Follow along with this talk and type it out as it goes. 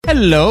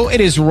Hello, it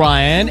is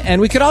Ryan,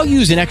 and we could all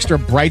use an extra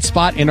bright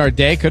spot in our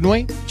day, couldn't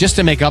we? Just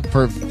to make up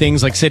for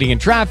things like sitting in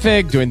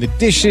traffic, doing the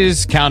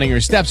dishes, counting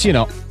your steps, you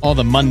know, all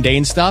the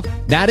mundane stuff.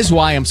 That is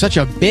why I'm such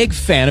a big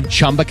fan of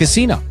Chumba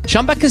Casino.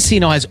 Chumba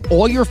Casino has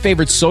all your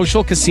favorite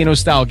social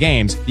casino-style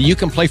games that you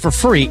can play for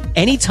free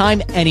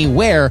anytime,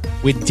 anywhere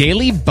with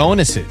daily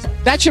bonuses.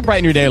 That should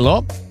brighten your day a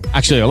little.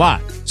 Actually, a lot.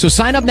 So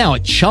sign up now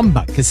at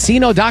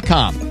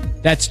ChumbaCasino.com.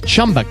 That's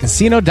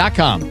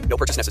ChumbaCasino.com. No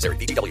purchase necessary.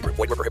 VGW Group.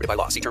 Void where prohibited by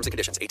law. See terms and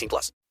conditions.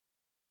 18+.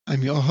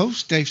 I'm your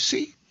host, Dave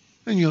C.,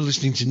 and you're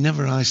listening to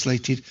Never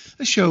Isolated,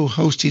 a show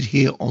hosted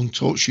here on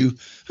TalkShoe,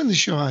 and the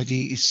show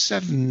ID is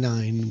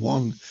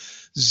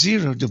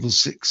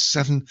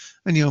 7910667,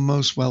 and you're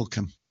most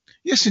welcome.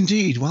 Yes,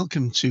 indeed.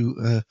 Welcome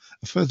to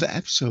a further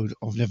episode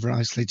of Never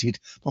Isolated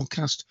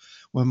podcast,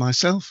 where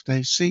myself,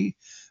 Dave C.,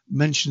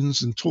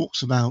 mentions and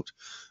talks about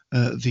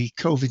the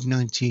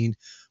COVID-19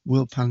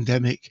 world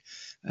pandemic,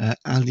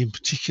 and in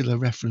particular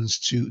reference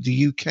to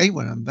the UK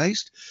where I'm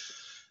based.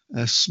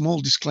 A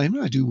small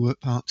disclaimer, I do work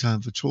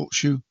part-time for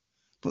TalkShoe,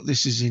 but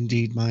this is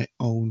indeed my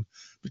own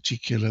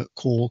particular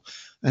call,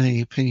 and any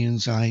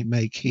opinions I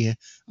make here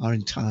are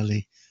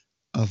entirely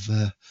of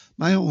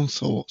my own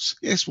thoughts.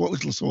 Yes, what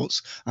little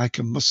thoughts I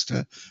can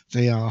muster,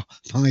 they are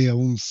my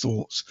own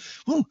thoughts.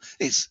 Well,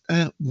 it's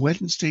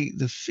Wednesday,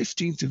 the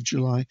 15th of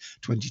July,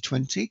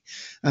 2020,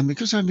 and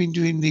because I've been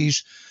doing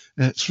these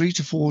 3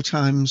 to 4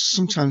 times,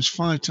 sometimes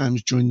 5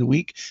 times during the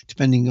week,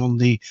 depending on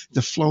the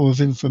flow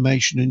of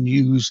information and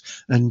news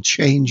and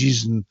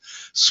changes and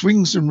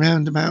swings and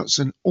roundabouts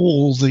and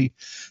all the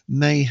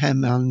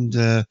mayhem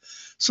and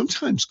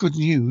sometimes good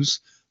news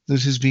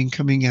that has been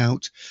coming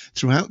out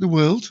throughout the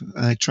world.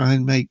 I try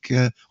and make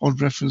odd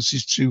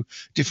references to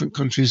different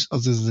countries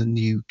other than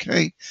the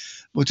UK,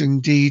 but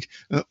indeed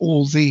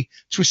all the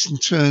twists and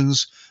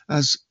turns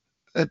as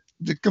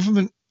the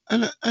government,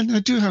 and I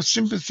do have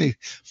sympathy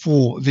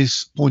for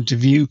this point of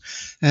view,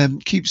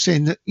 keep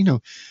saying that, you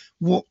know,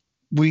 what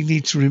we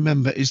need to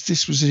remember is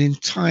this was an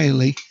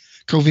entirely,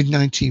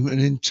 COVID-19, an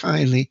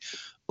entirely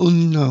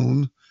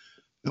unknown,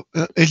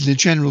 in the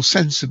general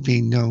sense of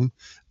being known,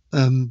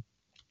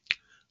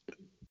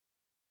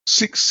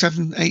 6,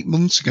 7, 8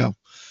 months ago.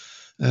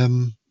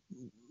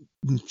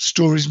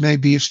 Stories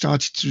maybe have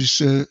started to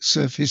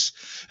surface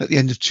at the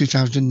end of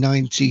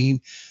 2019,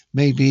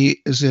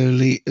 maybe as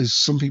early as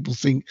some people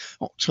think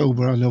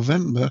October or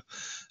November.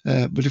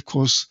 But of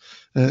course,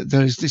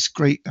 there is this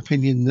great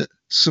opinion that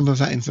some of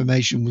that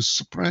information was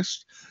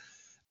suppressed.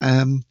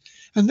 And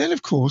then,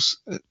 of course,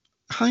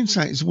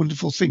 hindsight is a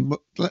wonderful thing.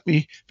 But let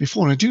me,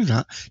 before I do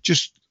that,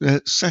 just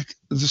set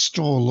the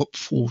stall up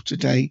for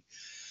today.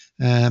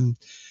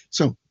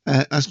 So,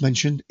 as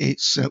mentioned,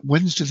 it's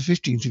Wednesday, the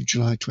 15th of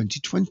July,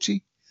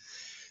 2020.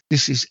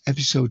 This is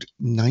episode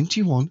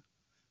 91,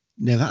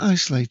 Never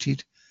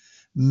Isolated,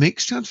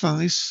 Mixed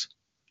Advice,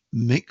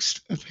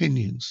 Mixed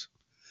Opinions.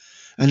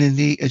 And in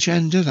the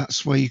agenda,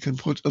 that's where you can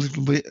put a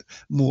little bit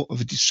more of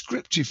a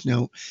descriptive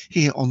note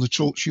here on the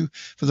TalkShoe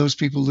for those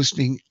people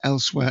listening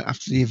elsewhere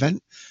after the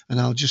event. And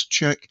I'll just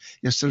check.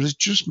 Yes, there is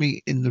just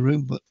me in the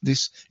room, but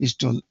this is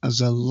done as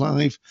a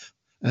live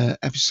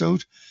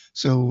episode.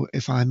 So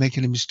if I make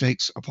any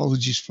mistakes,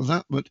 apologies for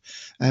that, but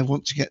I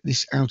want to get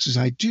this out as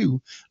I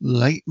do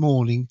late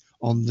morning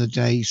on the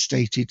day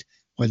stated,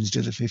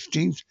 Wednesday the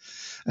 15th.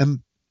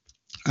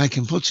 I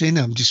can put in,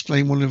 I'm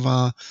displaying one of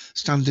our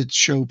standard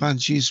show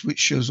badges, which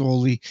shows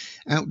all the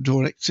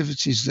outdoor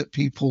activities that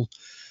people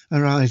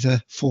are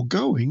either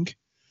foregoing,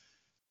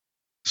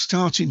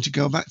 starting to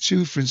go back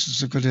to. For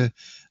instance, I've got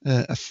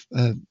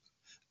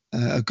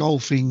a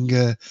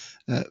golfing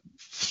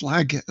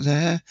flag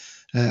there.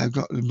 I've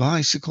got a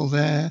bicycle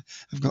there.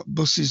 I've got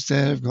buses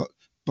there. I've got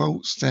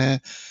boats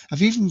there.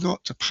 I've even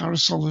got a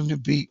parasol on a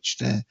beach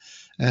there.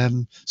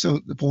 So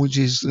the point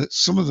is that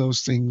some of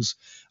those things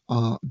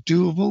are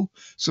doable.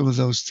 Some of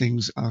those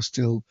things are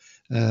still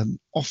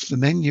off the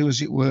menu,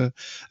 as it were.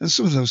 And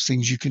some of those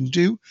things you can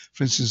do.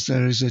 For instance,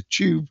 there is a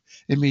tube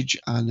image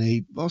and a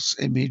bus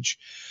image.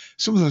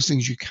 Some of those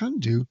things you can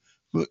do,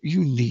 but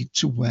you need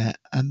to wear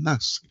a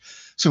mask.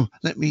 So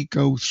let me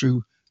go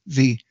through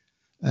the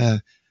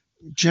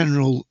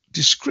general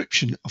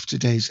description of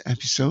today's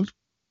episode.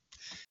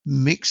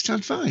 Mixed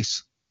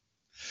advice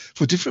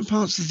for different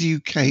parts of the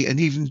UK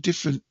and even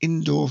different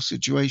indoor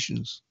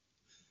situations.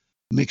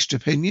 Mixed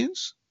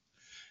opinions.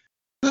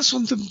 That's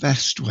on the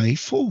best way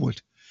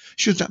forward.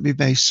 Should that be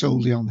based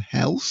solely on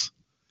health,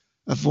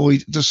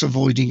 thus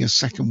avoiding a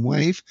second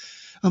wave?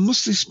 And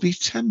must this be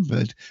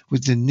tempered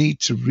with the need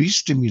to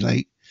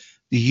re-stimulate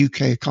the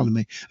UK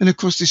economy? And of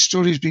course, this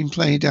story has been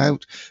played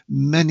out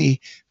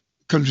many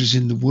countries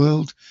in the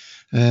world.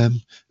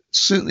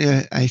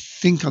 Certainly, I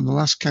think on the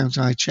last count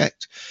I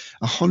checked,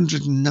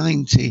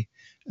 190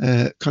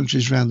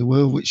 countries around the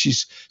world, which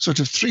is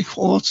sort of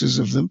 3/4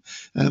 of them.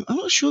 I'm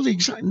not sure the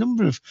exact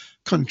number of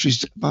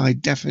countries by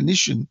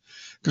definition,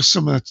 because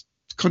some are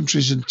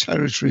countries and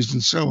territories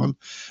and so on,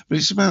 but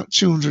it's about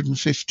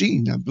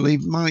 215, I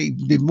believe.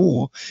 Might be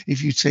more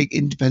if you take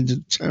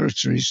independent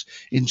territories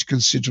into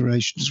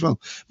consideration as well.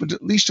 But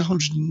at least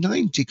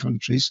 190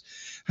 countries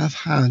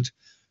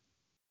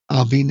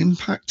are being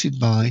impacted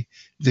by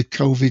the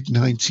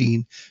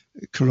COVID-19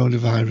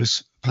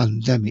 coronavirus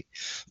pandemic.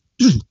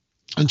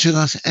 And to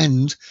that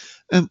end,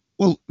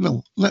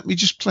 let me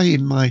just play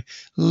in my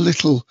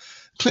little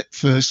clip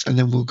first, and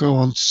then we'll go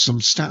on to some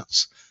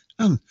stats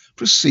and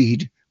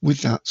proceed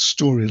with that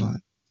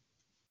storyline.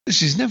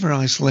 This is Never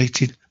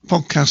Isolated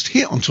podcast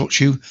here on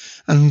TalkShoe,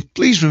 and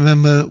please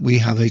remember we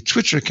have a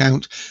Twitter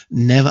account,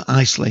 Never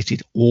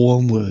Isolated, all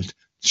one word.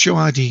 Show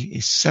ID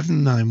is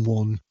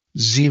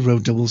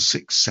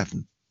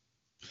 7910667.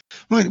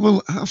 Right,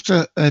 well,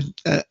 after a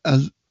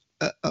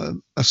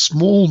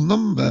small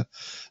number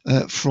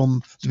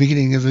from the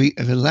beginning of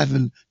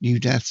 11 new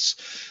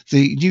deaths.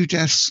 The new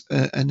deaths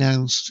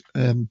announced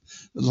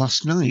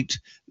last night,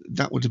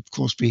 that would of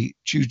course be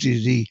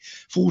Tuesday the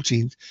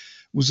 14th,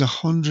 was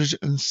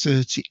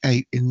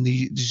 138 in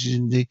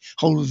the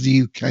whole of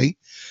the UK.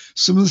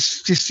 Some of the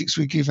statistics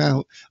we give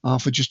out are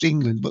for just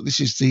England, but this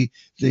is the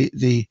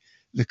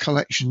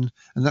collection,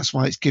 and that's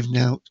why it's given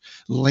out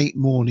late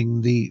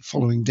morning the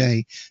following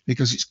day,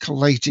 because it's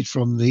collated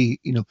from the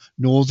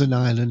Northern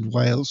Ireland,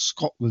 Wales,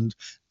 Scotland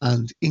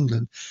and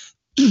England.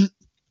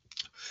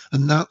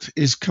 And that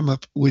is come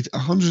up with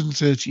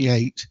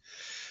 138,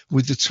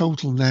 with the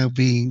total now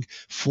being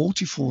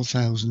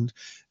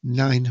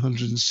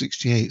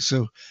 44,968.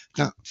 So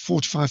that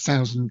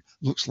 45,000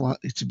 looks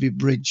likely to be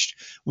bridged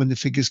when the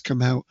figures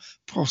come out,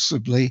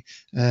 possibly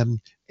in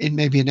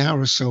maybe an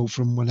hour or so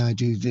from when I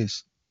do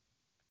this.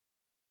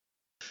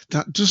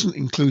 That doesn't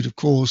include, of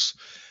course,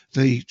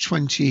 the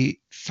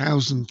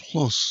 20,000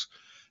 plus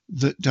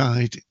that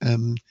died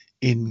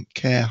in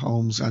care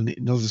homes and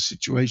in other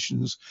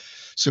situations.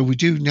 So we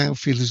do now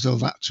feel as though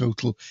that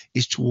total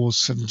is towards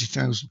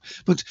 70,000.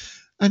 But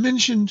I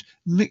mentioned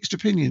mixed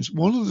opinions.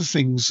 One of the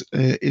things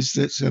is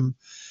that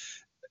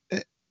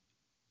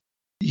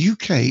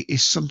UK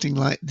is something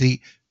like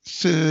the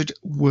third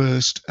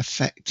worst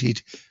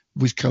affected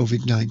with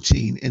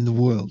COVID-19 in the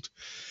world.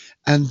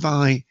 And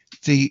by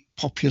the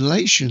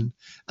population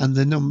and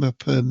the number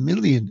per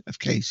million of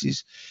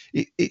cases,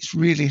 it's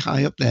really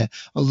high up there,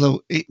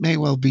 although it may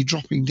well be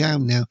dropping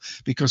down now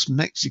because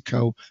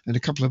Mexico and a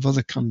couple of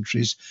other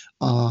countries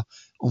are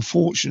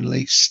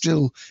unfortunately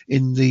still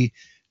in the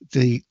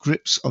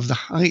grips of the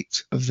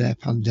height of their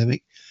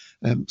pandemic.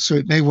 So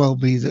it may well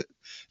be that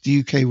the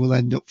UK will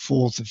end up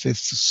fourth or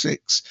fifth or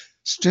sixth,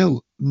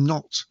 still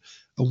not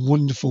a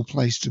wonderful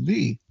place to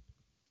be.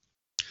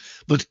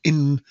 But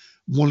in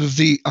one of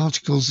the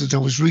articles that I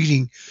was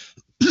reading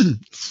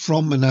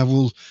from, and I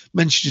will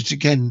mention it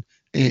again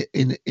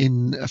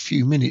in a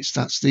few minutes,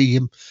 that's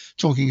the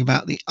talking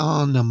about the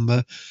R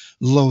number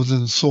lower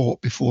than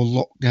thought before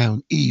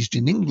lockdown eased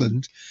in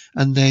England,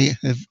 and they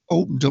have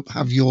opened up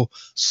have your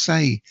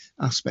say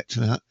aspect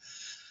to that,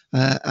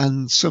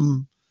 and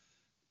some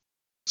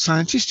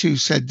scientist who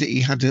said that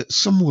he had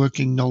some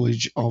working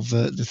knowledge of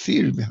the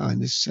theory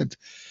behind this said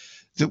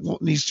that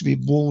what needs to be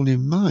borne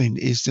in mind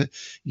is that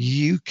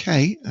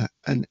UK,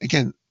 and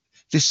again,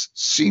 this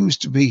seems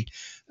to be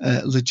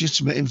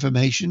legitimate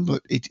information,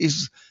 but it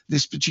is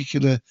this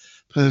particular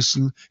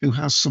person who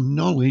has some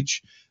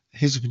knowledge,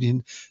 his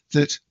opinion,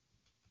 that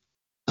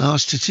our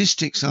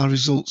statistics, our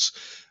results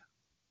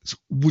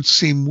would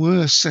seem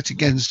worse set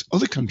against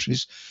other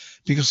countries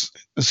because,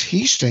 as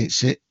he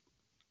states it,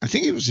 I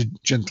think it was a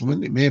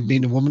gentleman, it may have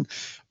been a woman,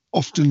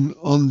 often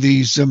on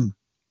these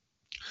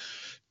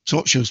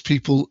talk shows,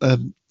 people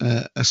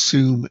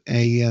assume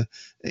a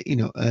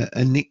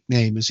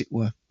nickname, as it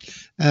were,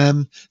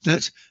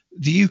 that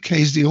the UK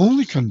is the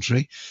only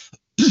country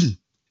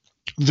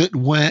that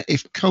where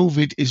if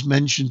COVID is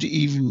mentioned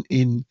even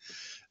in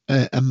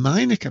a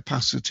minor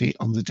capacity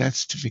on the death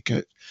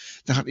certificate,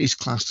 that is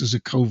classed as a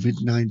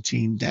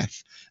COVID-19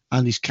 death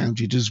and is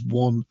counted as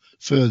one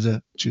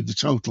further to the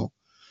total.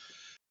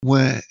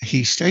 Where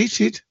he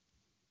stated,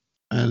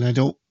 and I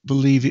don't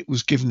believe it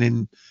was given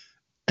in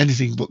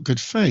anything but good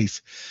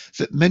faith,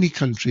 that many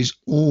countries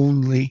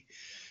only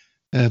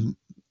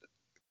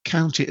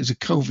count it as a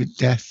COVID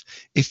death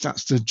if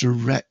that's the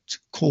direct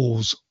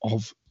cause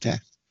of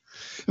death.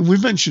 And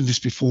we've mentioned this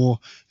before.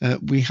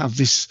 We have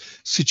this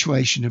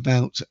situation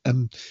about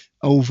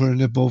over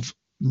and above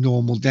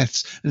normal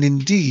deaths. And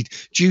indeed,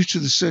 due to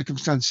the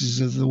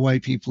circumstances of the way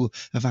people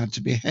have had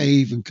to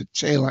behave and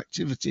curtail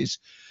activities,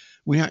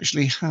 we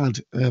actually had,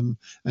 and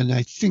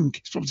I think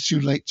it's probably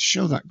too late to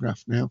show that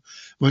graph now,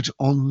 but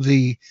on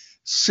the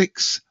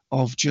 6th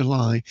of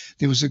July,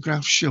 there was a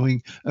graph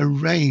showing a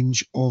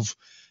range of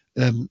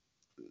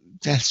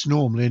deaths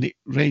normally, and it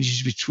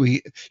ranges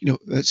between,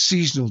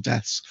 seasonal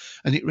deaths,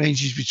 and it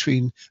ranges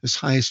between as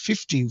high as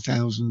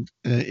 15,000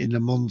 in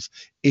a month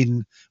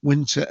in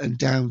winter and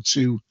down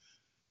to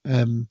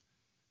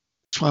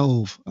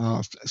 12,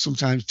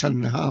 sometimes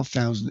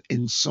 10,500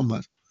 in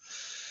summer.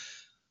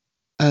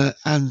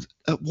 and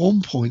at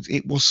one point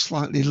it was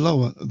slightly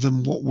lower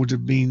than what would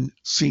have been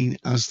seen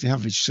as the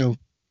average. So,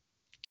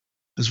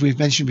 as we've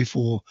mentioned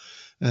before,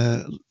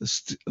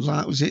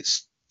 was it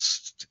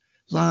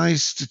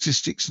lies,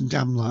 statistics, and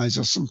damn lies,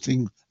 or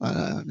something like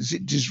that? Is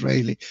it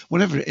Disraeli?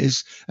 Whatever it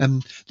is,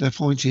 the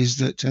point is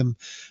that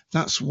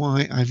that's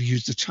why I've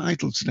used the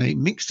title today: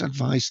 mixed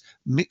advice,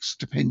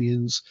 mixed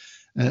opinions,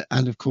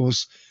 and of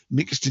course,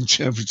 mixed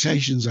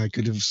interpretations. I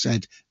could have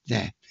said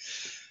there.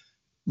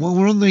 While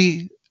we're on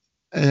the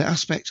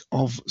aspect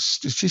of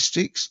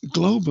statistics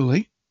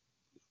globally,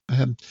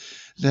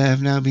 there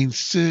have now been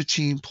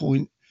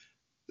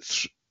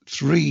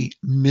 13.3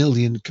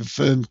 million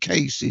confirmed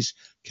cases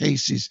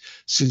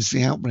since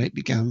the outbreak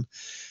began,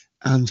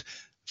 and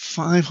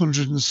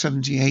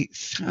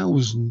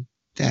 578,000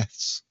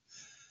 deaths.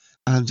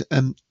 And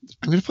I'm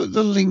going to put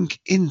the link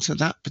into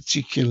that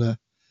particular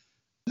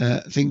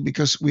thing,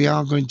 because we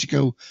are going to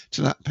go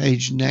to that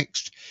page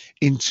next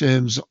in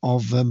terms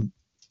of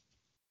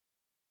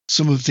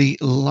some of the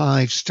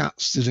live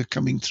stats that are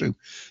coming through.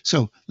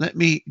 So let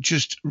me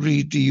just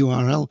read the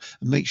URL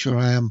and make sure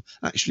I am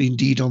actually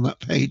indeed on that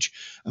page.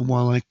 And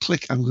while I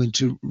click, I'm going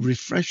to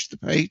refresh the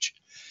page.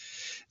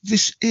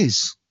 This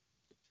is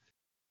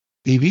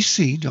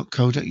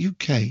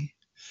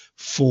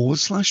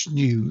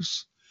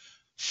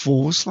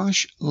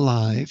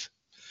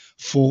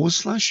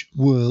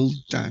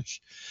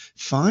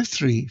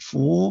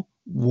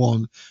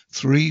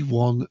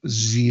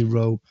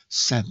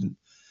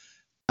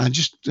And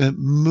just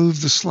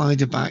move the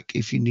slider back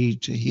if you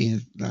need to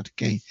hear that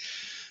again.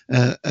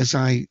 As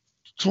I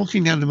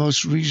talking now, the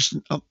most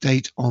recent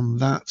update on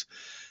that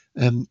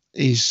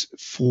is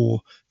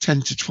for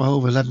 10 to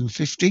 12,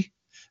 11:50.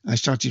 I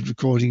started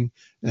recording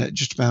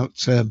just about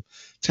 10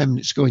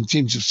 minutes ago in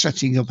terms of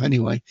setting up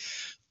anyway.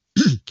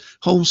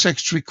 Home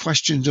Secretary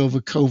questioned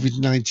over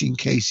COVID-19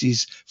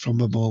 cases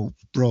from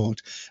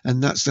abroad.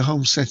 And that's the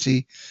Home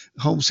Secretary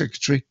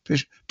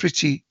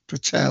Priti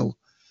Patel.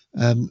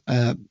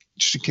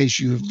 Just in case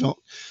you have not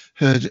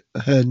heard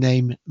her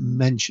name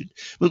mentioned.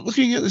 But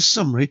looking at the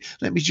summary,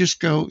 let me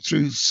just go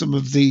through some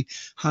of the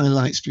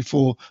highlights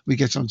before we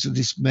get onto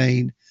this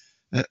main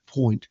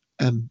point.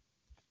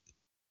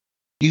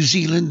 New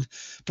Zealand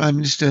Prime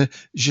Minister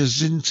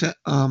Jacinta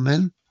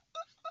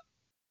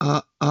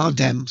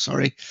Ardern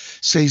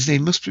says they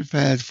must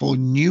prepare for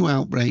new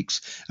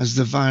outbreaks as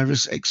the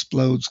virus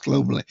explodes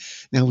globally.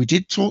 Now, we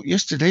did talk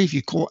yesterday, if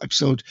you caught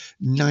episode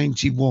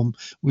 91,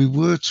 we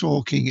were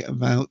talking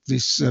about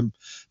this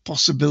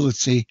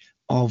possibility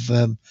of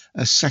a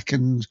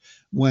second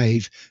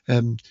wave.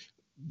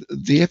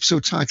 The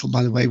episode title,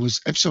 by the way, was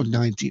episode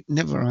 90,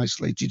 Never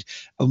Isolated,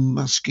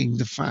 Unmasking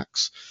the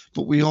Facts.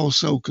 But we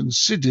also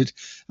considered,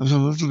 I was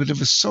on a little bit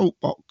of a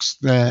soapbox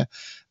there,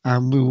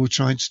 and we were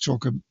trying to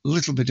talk a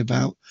little bit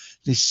about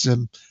this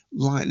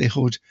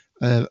likelihood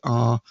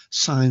are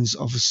signs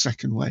of a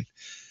second wave.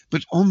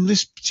 But on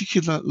this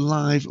particular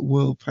live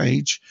world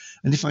page,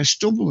 and if I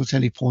stumble at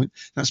any point,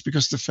 that's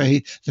because the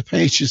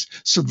page has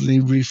suddenly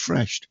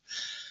refreshed.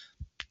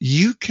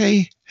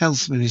 UK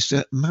Health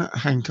Minister Matt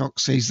Hancock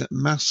says that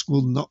masks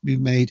will not be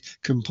made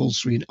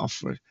compulsory in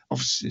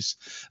offices.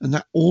 And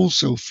that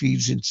also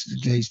feeds into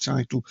today's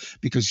title,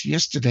 because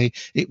yesterday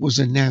it was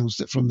announced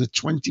that from the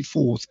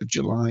 24th of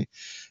July,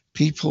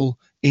 people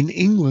in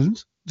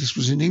England, this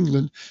was in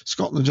England,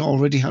 Scotland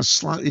already has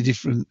slightly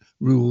different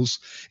rules.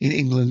 In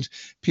England,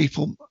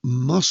 people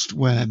must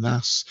wear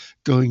masks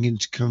going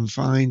into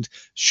confined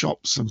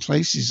shops and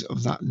places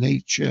of that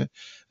nature,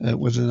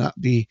 whether that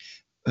be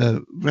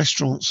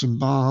restaurants and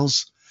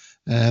bars,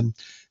 and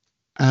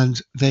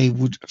they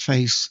would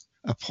face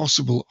a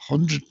possible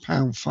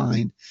 £100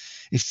 fine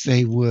if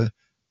they were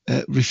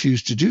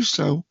refused to do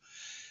so.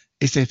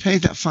 If they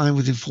paid that fine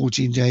within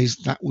 14 days,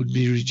 that would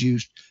be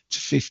reduced to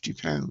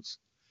 £50.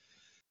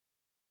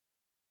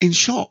 In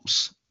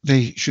shops,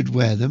 they should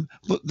wear them,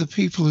 but the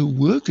people who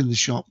work in the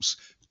shops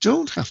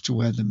don't have to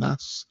wear the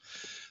masks.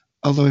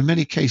 Although in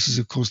many cases,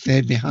 of course,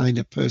 they're behind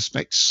a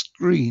perspex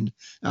screen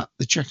at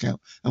the checkout,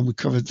 and we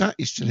covered that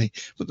yesterday.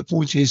 But the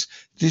point is,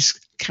 this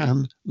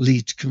can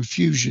lead to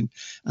confusion,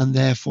 and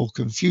therefore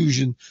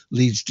confusion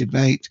leads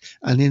debate.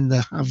 And in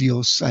the Have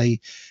Your Say,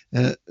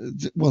 there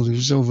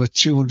was over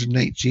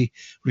 280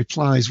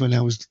 replies when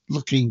I was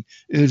looking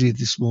earlier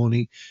this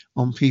morning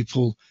on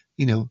people,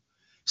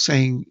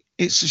 saying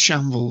it's a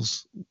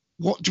shambles.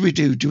 What do we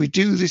do? Do we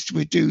do this? Do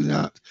we do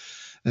that?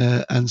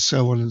 And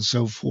so on and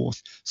so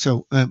forth.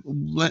 So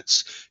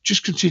let's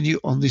just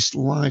continue on this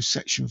live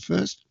section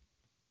first.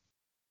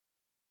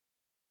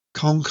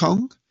 Hong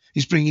Kong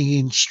is bringing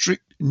in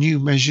strict new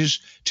measures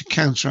to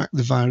counteract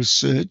the virus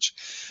surge.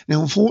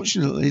 Now,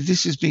 unfortunately,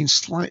 this has been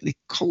slightly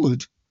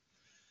coloured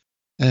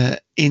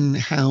in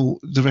how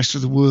the rest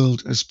of the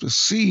world has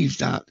perceived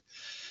that,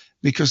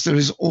 because there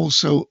is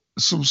also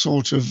some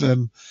sort of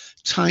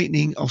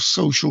tightening of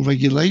social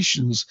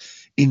regulations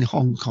in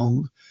Hong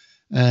Kong.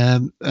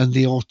 And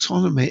the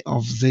autonomy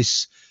of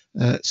this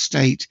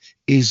state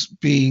is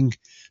being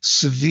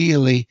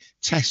severely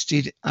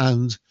tested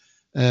and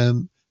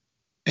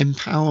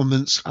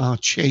empowerments are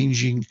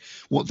changing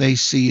what they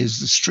see as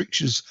the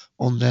strictures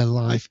on their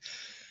life.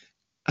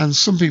 And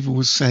some people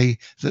would say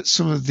that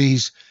some of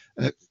these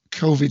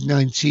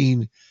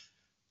COVID-19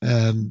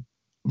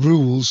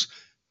 rules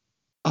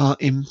are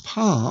in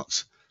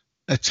part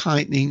a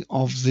tightening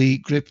of the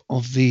grip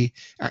of the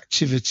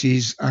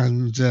activities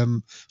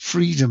and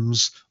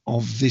freedoms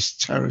of this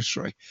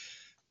territory.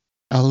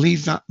 I'll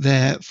leave that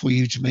there for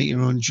you to make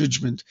your own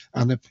judgment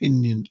and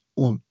opinion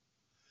on.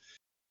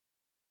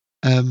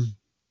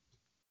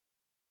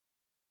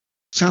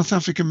 South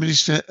African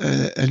minister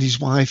and his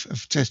wife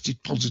have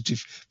tested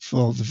positive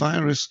for the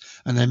virus,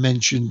 and I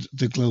mentioned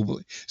the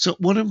globally. So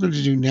what I'm going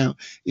to do now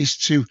is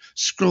to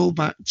scroll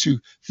back to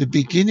the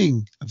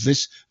beginning of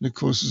this, and of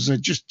course, as I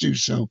just do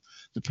so,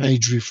 the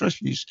page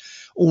refreshes.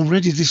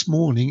 Already this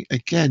morning,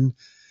 again,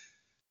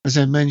 as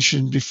I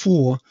mentioned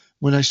before,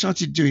 when I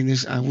started doing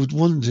this, I would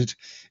wondered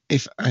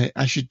if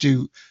I should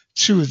do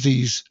 2 of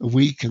these a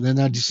week, and then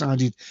I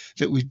decided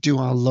that we'd do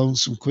our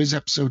Lonesome Quiz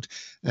episode.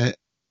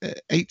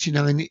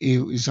 89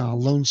 is our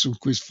Lonesome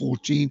Quiz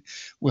 14,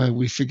 where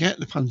we forget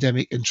the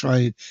pandemic and try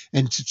and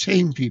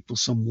entertain people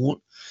somewhat.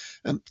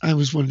 I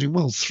was wondering,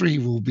 well, 3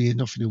 will be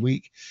enough in a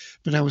week,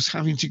 but I was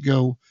having to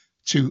go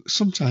to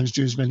sometimes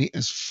do as many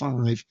as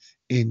 5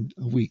 in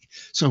a week.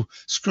 So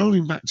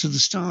scrolling back to the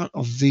start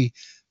of the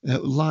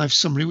live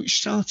summary, which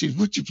started,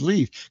 would you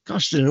believe,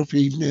 gosh, they're up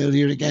even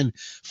earlier again,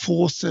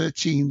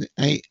 4:13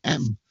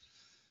 a.m.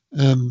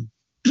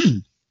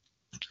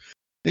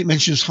 It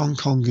mentions Hong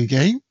Kong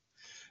again.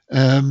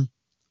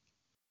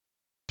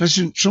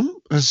 President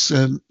Trump has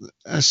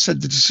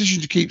said the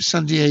decision to keep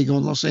San Diego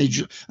and Los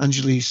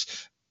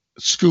Angeles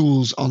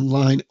schools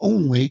online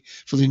only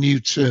for the new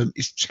term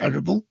is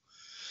terrible.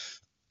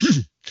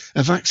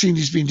 A vaccine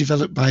is being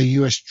developed by a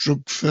US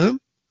drug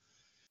firm.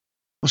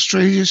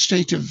 Australia's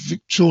state of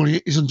Victoria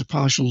is under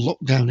partial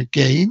lockdown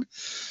again,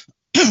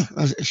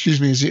 as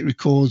it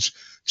records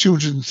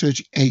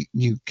 238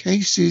 new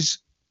cases.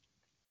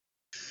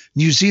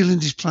 New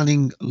Zealand is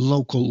planning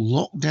local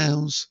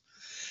lockdowns.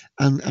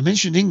 And I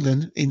mentioned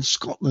England. In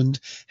Scotland,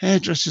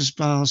 hairdressers,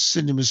 bars,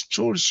 cinemas,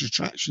 tourist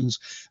attractions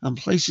and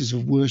places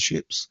of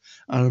worships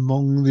are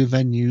among the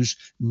venues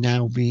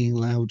now being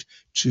allowed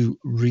to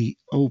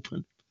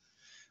reopen.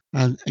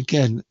 And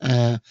again,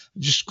 I'm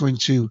just going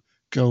to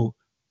go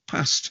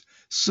past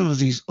some of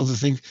these other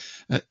things.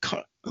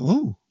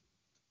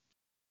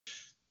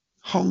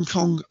 Hong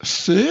Kong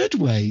third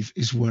wave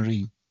is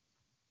worrying.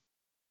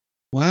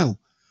 Wow.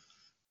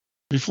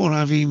 Before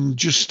I've even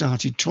just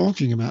started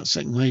talking about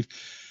second wave,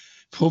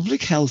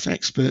 public health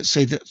experts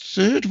say that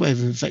third wave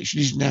of infection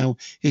is now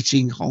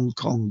hitting Hong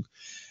Kong.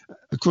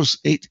 Of course,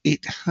 it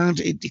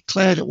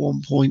declared at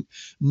one point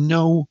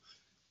no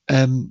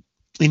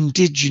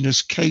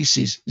indigenous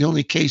cases. The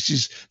only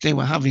cases they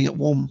were having at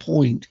one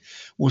point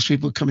was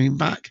people coming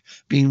back,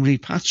 being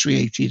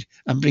repatriated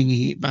and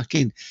bringing it back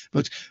in.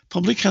 But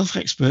public health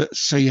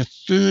experts say a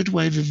third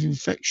wave of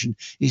infection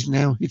is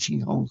now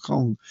hitting Hong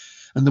Kong,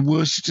 and the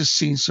worst it has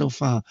seen so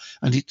far.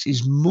 And it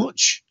is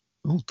much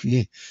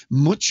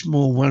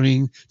more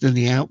worrying than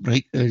the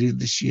outbreak earlier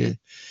this year.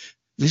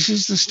 This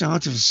is the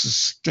start of a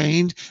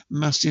sustained,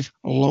 massive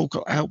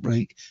local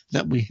outbreak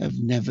that we have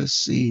never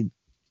seen.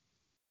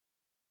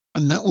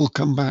 And that will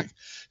come back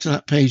to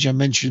that page I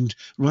mentioned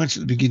right at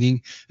the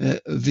beginning,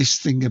 this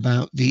thing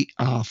about the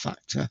R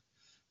factor.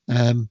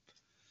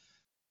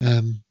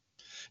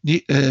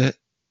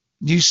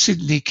 New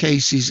Sydney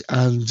cases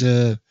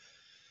and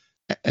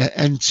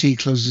NT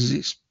closes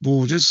its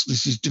borders.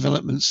 This is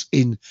developments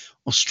in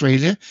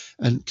Australia.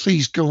 And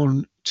please go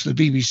on to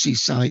the BBC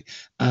site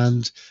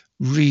and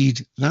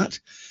read that.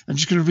 I'm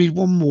just going to read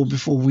one more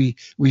before we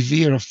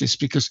veer off this,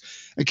 because,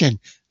 again,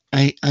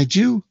 I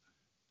do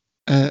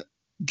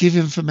give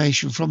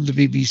information from the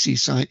BBC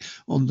site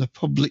on the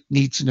public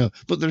need to know.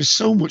 But there is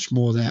so much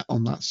more there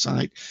on that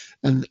site,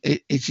 and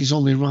it is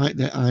only right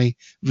that I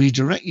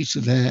redirect you to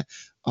there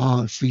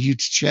for you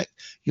to check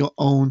your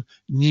own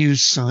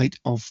news site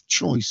of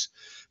choice.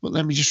 But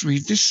let me just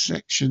read this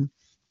section.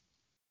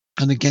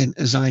 And again,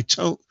 as I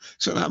took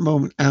that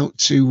moment out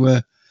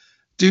to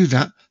do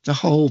that, the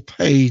whole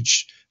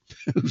page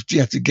moved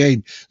yet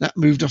again. That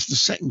moved off the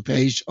second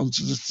page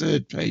onto the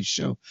third page.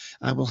 So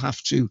I will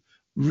have to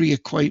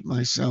reacquaint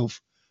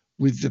myself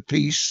with the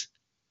piece.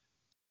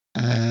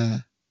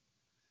 Oh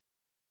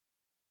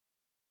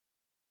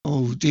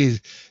dear,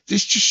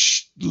 this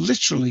just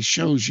literally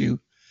shows you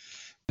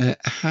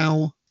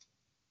how,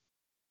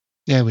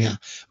 there we are,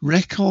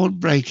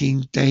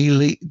 record-breaking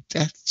daily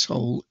death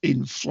toll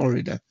in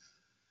Florida.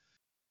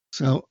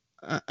 So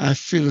I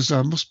feel as though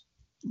I must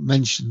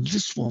mention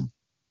this one.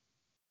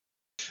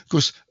 Of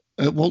course,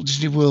 Walt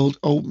Disney World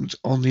opened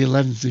on the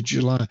 11th of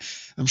July.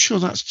 I'm sure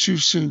that's too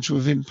soon to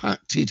have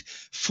impacted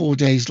 4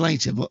 days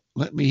later, but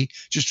let me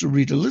just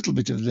read a little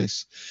bit of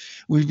this.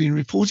 We've been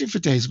reporting for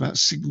days about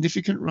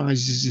significant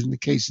rises in the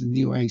case of the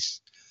new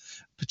ACE,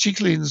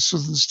 particularly in the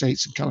southern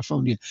states and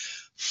California.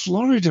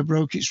 Florida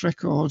broke its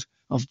record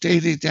of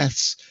daily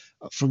deaths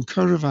from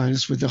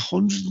coronavirus, with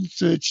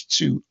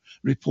 132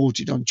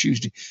 reported on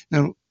Tuesday.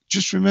 Now,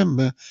 just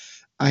remember,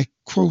 I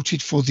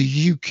quoted for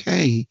the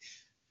UK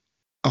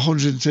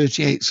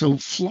 138. So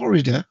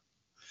Florida,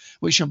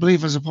 which I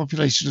believe has a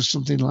population of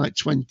something like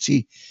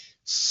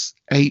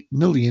 28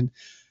 million,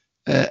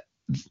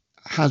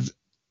 had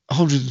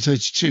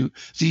 132.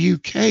 The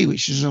UK,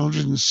 which is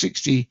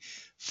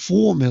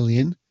 164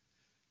 million,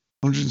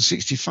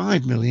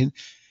 165 million,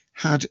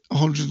 had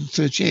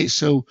 138.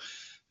 So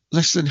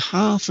less than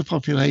half the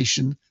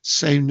population,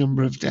 same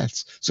number of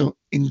deaths. So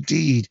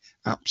indeed,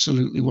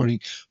 absolutely worrying.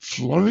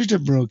 Florida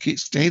broke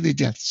its daily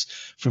deaths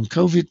from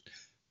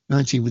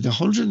COVID-19 with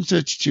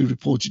 132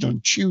 reported on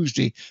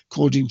Tuesday,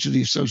 according to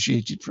the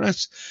Associated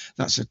Press.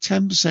 That's a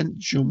 10%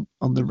 jump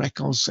on the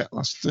record set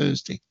last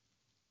Thursday.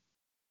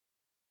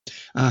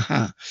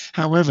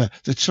 However,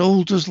 the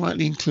toll does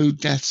likely include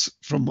deaths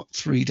from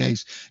 3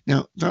 days.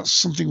 Now, that's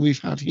something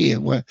we've had here,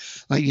 where,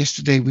 like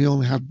yesterday, we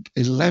only had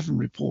 11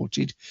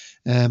 reported.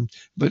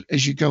 But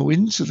as you go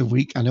into the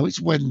week, I know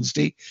it's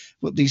Wednesday,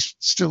 but these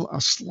still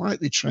are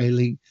slightly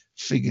trailing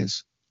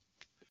figures.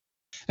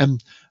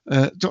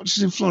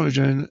 Doctors in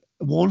Florida and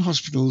warn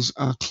hospitals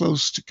are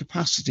close to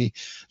capacity.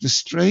 The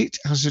state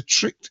has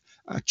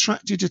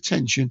attracted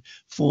attention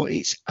for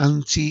its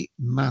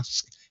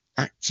anti-mask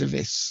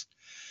activists.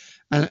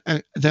 And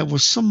there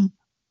was some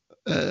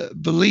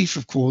belief,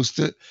 of course,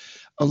 that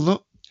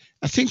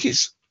I think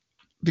it's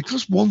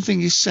because one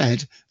thing is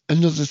said,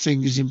 another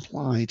thing is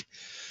implied.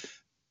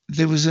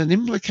 There was an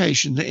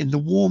implication that in the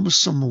warmer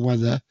summer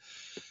weather,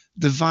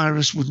 the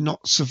virus would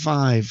not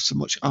survive so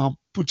much. I'll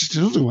put it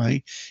another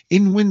way.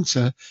 In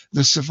winter,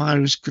 the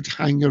virus could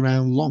hang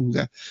around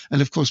longer.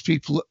 And of course,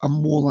 people are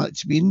more likely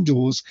to be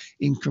indoors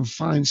in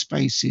confined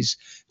spaces.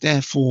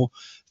 Therefore,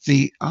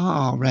 the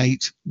R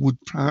rate would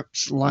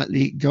perhaps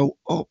likely go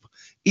up,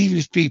 even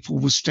if people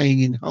were staying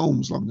in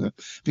homes longer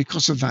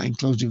because of that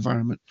enclosed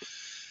environment.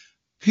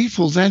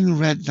 People then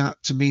read that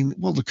to mean,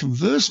 well, the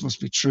converse must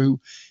be true.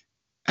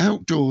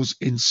 Outdoors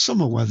in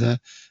summer weather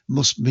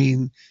must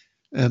mean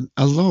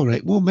a low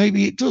rate. Well,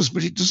 maybe it does,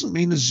 but it doesn't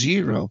mean a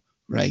zero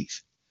rate.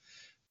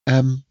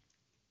 And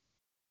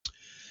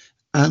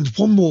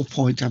one more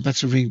point I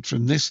better read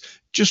from this.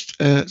 Just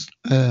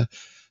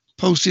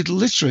posted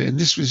literally, and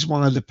this was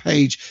why the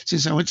page,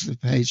 since I went to the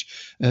page,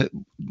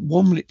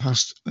 1 minute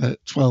past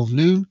 12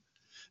 noon,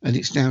 and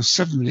it's now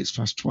 7 minutes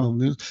past 12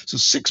 noon, so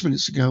 6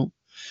 minutes ago,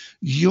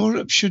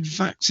 Europe should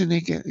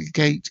vaccinate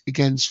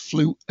against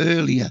flu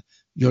earlier,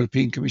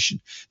 European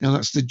Commission. Now,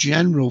 that's the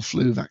general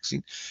flu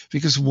vaccine,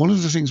 because one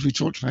of the things we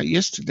talked about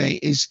yesterday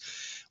is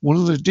one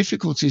of the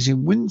difficulties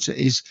in winter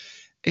is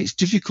it's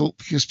difficult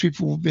because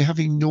people will be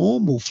having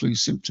normal flu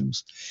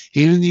symptoms.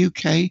 Here in the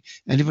UK,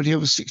 anybody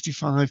over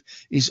 65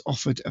 is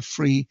offered a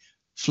free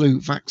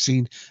flu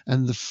vaccine,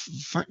 and the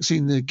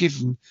vaccine they're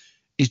given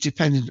is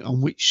dependent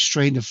on which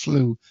strain of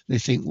flu they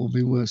think will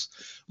be worse.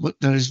 But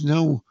there is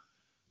no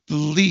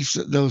belief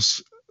that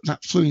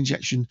that flu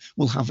injection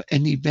will have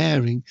any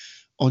bearing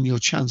on your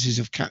chances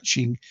of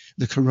catching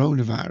the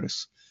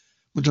coronavirus.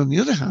 But on the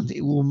other hand, it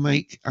will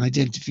make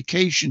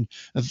identification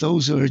of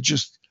those who are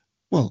just,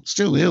 well,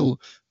 still ill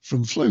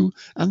from flu,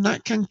 and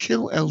that can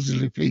kill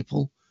elderly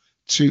people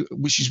too,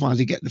 which is why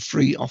they get the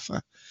free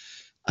offer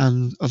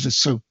and others.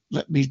 So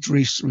let me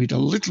read a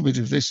little bit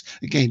of this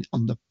again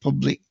on the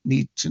public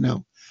need to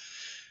know.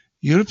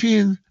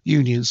 European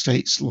Union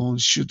states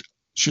should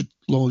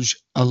launch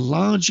a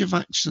larger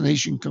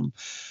vaccination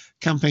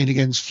campaign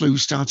against flu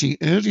starting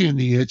earlier in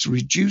the year to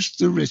reduce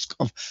the risk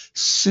of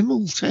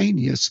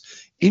simultaneous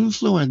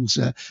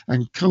influenza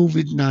and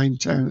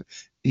COVID-19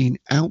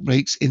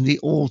 outbreaks in the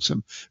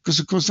autumn, because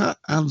of course that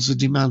adds a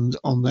demand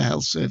on the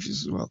health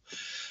service as well.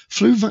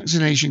 Flu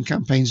vaccination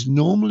campaigns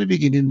normally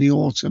begin in the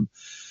autumn.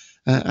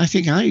 I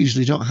think I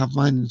usually don't have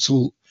mine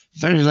until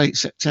very late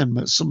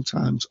September,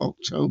 sometimes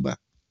October.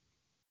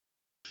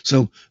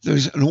 So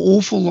there's an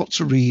awful lot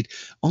to read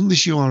on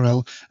this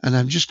URL, and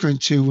I'm just going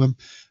to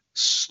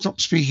stop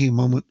speaking a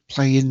moment,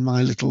 play in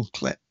my little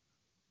clip.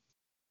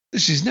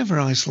 This is Never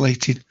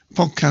Isolated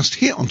podcast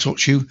here on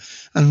TalkShoe,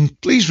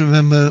 and please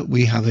remember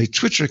we have a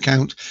Twitter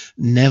account,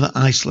 Never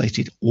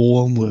Isolated,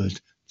 all one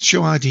word.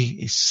 Show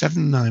ID is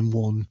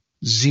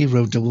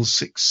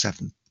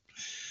 7910667.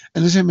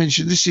 And as I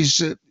mentioned, this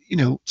is,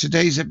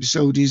 today's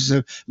episode is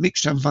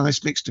mixed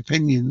advice, mixed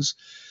opinions.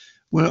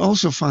 We're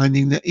also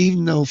finding that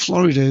even though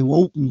Florida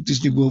opened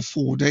Disney World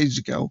 4 days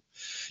ago,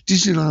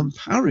 Disneyland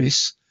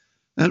Paris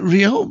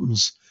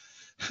reopens.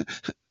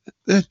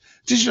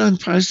 Disneyland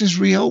Paris has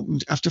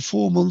reopened after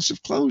 4 months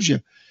of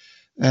closure.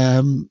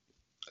 We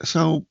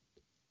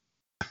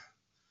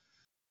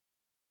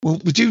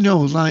do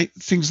know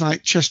things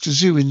like Chester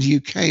Zoo in the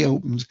UK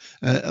opened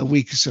a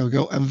week or so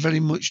ago and very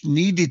much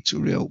needed to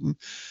reopen.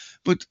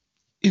 But,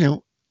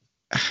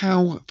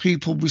 how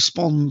people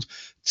respond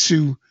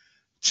to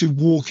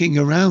walking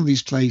around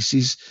these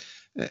places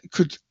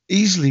could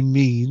easily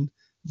mean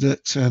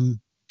that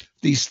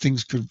these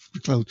things could be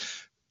closed.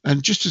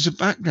 And just as a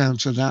background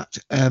to that,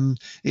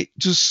 it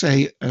does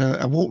say,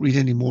 I won't read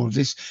any more of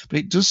this, but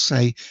it does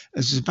say,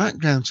 as a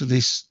background to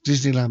this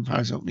Disneyland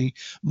Paris opening,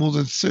 more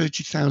than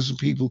 30,000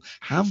 people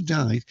have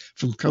died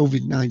from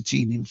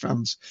COVID-19 in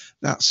France.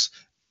 That's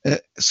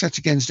set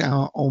against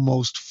our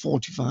almost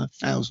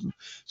 45,000.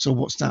 So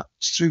what's that?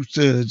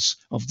 2/3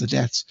 of the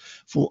deaths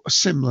for a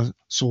similar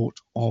sort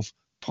of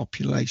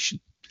population.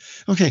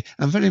 Okay,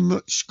 I'm very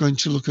much going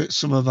to look at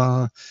some of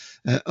our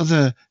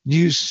other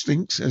news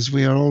links as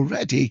we are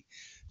already,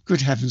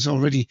 good heavens,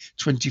 already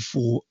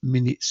 24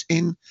 minutes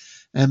in.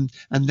 And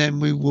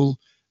then we will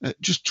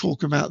just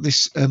talk about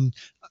this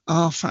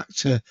R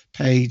Factor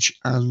page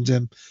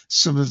and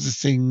some of the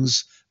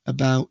things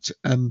about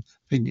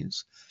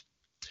opinions.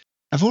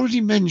 I've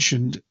already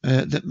mentioned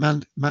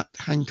that Matt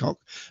Hancock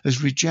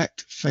has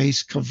rejected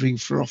face covering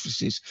for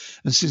offices.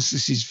 And since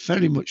this is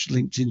very much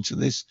linked into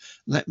this,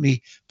 let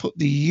me put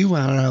the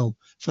URL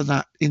for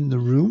that in the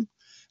room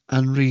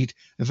and read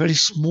a very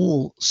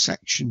small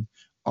section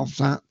of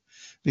that,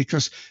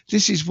 because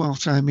this is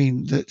what I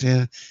mean,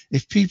 that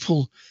if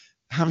people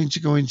having to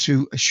go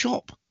into a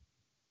shop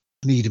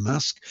need a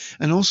mask,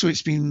 and also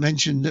it's been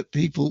mentioned that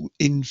people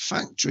in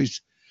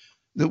factories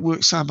that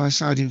work side by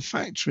side in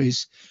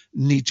factories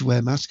need to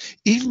wear masks,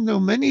 even though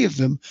many of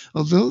them,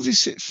 although they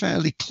sit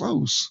fairly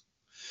close,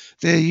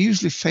 they're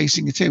usually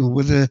facing a table,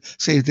 whether,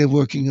 say, they're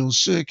working on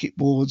circuit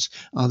boards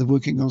or they're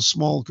working on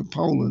small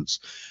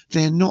components,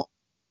 they're not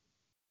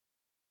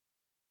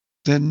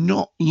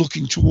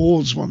looking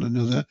towards one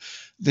another.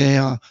 They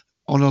are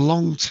on a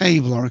long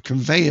table or a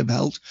conveyor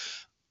belt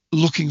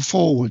looking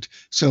forward.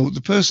 So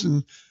the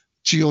person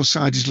to your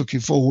side is looking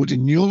forward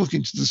and you're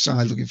looking to the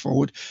side looking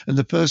forward, and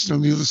the person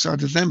on the other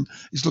side of them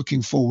is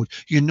looking forward.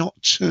 You're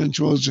not turned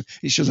towards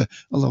each other,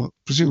 although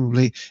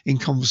presumably in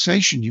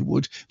conversation you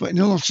would, but in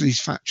a lot of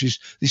these factories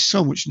there's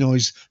so much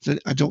noise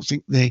that I don't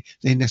think they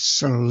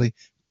necessarily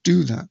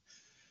do that.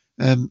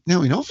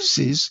 Now in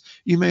offices,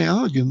 you may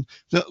argue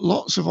that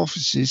lots of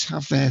offices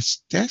have their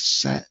desks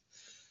set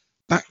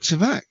back to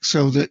back,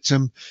 so that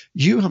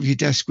you have your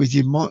desk with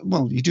your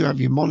you do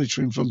have your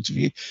monitor in front of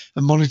you,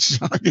 and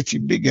monitors are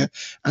getting bigger,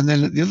 and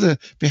then at the other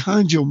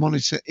behind your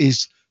monitor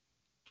is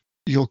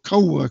your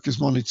co-worker's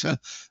monitor,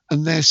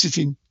 and they're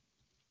sitting,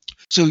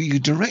 so you're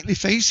directly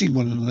facing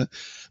one another,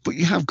 but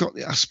you have got,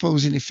 I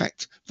suppose, in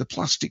effect, the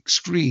plastic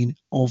screen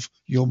of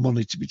your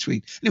monitor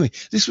between. Anyway,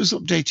 this was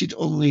updated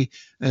only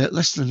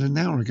less than an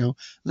hour ago.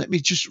 Let me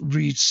just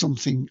read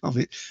something of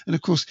it. And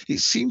of course, it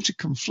seemed to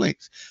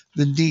conflict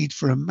the need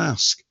for a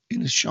mask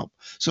in a shop.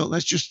 So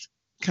let's just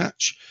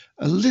catch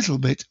a little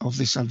bit of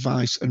this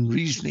advice and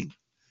reasoning.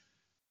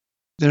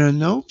 There are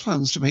no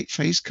plans to make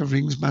face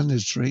coverings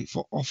mandatory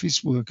for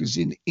office workers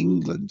in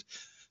England,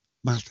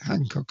 Matt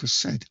Hancock has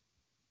said.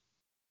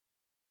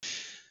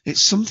 It's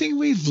something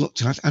we've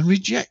looked at and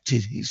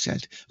rejected, he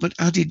said, but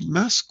added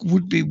masks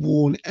would be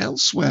worn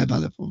elsewhere by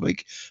the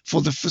public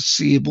for the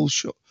foreseeable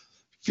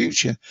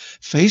future.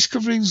 Face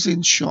coverings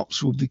in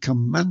shops will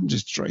become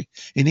mandatory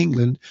in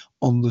England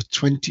on the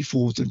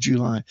 24th of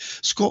July.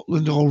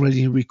 Scotland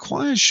already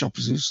requires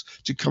shoppers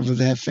to cover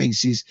their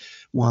faces,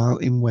 while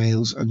in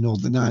Wales and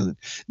Northern Ireland.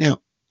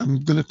 Now,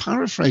 I'm going to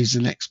paraphrase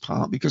the next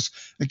part because,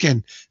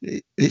 again,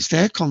 it's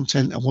their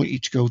content. I want you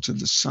to go to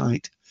the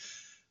site.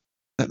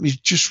 Let me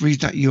just read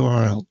that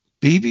URL,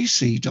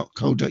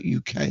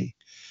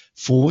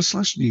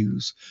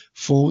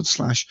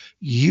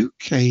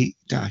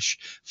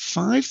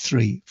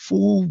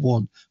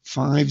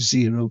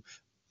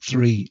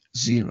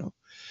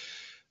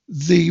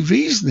 The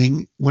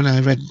reasoning, when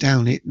I read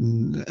down it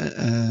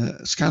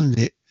and scanned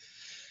it,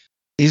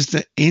 is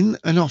that in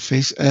an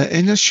office,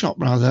 in a shop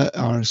rather,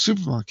 or a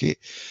supermarket,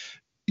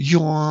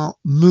 you are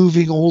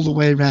moving all the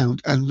way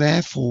around, and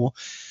therefore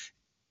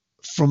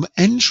from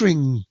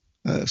entering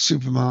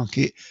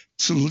supermarket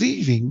to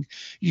leaving,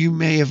 you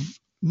may have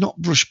not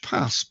brushed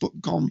past but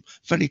gone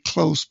very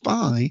close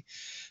by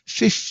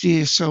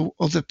 50 or so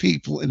other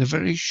people in a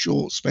very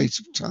short space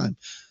of time.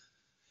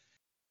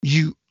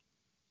 You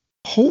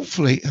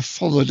hopefully have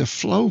followed a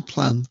flow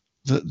plan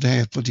that they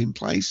have put in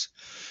place,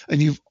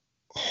 and you've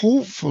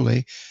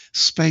hopefully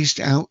spaced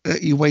out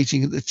you're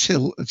waiting at the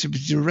till to be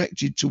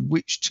directed to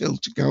which till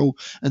to go,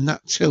 and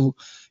that till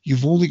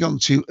you've only gone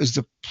to as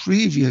the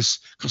previous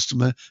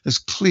customer has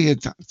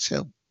cleared that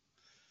till.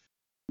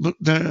 But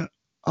there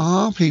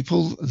are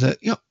people that,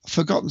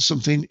 forgotten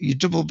something, you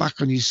double back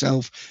on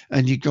yourself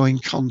and you're going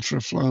contra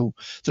flow.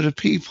 There are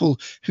people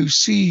who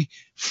see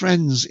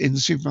friends in the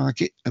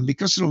supermarket, and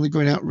because they're only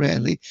going out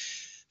rarely,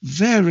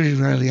 very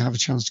rarely have a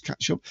chance to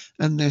catch up,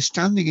 and they're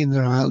standing in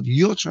their aisle,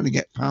 you're trying to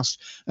get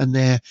past, and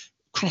they're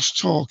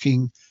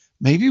cross-talking,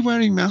 maybe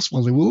wearing masks.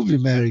 Well, they will be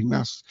wearing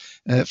masks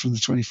from the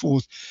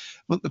 24th.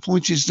 But the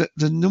point is that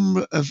the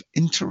number of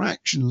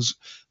interactions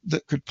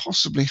that could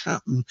possibly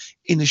happen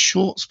in a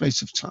short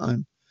space of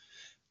time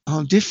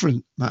are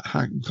different, Matt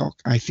Hancock,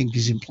 I think,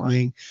 is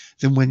implying,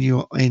 than when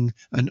you're in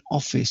an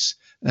office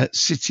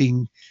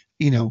sitting,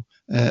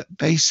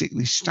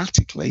 basically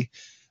statically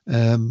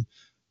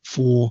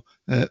for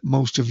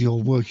most of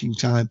your working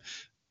time.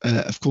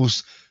 Of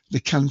course, the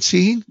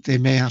canteen, they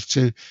may have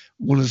to,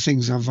 one of the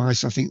things,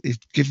 advice I think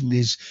they've given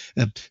is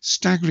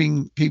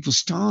staggering people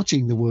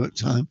starting the work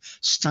time,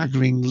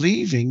 staggering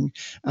leaving,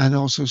 and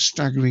also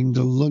staggering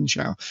the lunch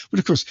hour. But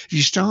of course, if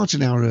you start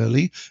an hour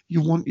early,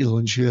 you want your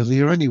lunch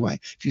earlier anyway.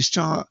 If you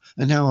start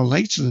an hour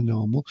later than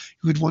normal,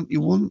 you would want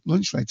your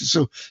lunch later.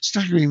 So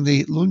staggering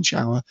the lunch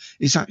hour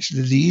is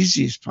actually the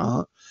easiest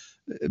part,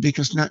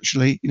 because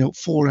naturally,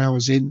 4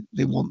 hours in,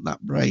 they want that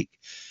break.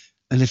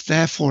 And if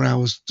their 4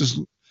 hours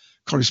doesn't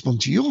correspond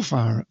to your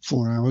 4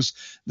 hours,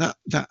 that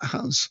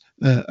has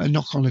a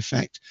knock-on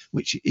effect,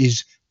 which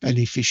is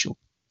beneficial.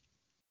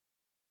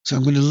 So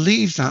I'm going to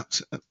leave that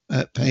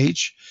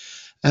page.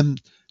 I'm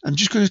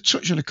just going to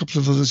touch on a couple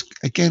of others,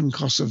 again,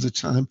 because of the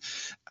time,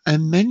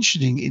 and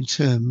mentioning in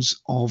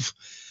terms of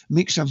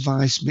mixed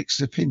advice,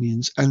 mixed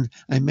opinions. And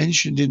I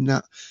mentioned in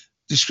that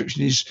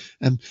description is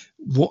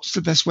what's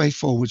the best way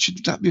forward?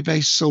 Should that be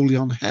based solely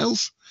on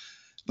health,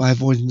 by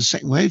avoiding the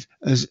second wave,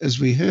 as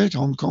we heard,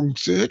 Hong Kong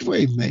third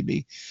wave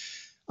maybe?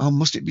 Or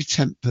must it be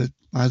tempered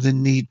by the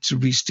need to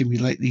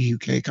re-stimulate the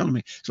UK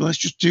economy? So let's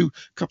just do a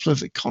couple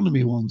of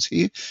economy ones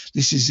here.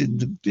 This is in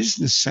the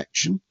business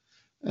section.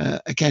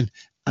 Again,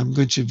 I'm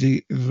going to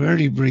be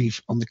very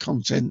brief on the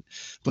content,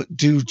 but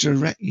do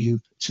direct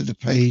you to the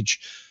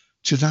page.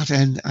 To that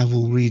end, I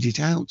will read it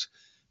out.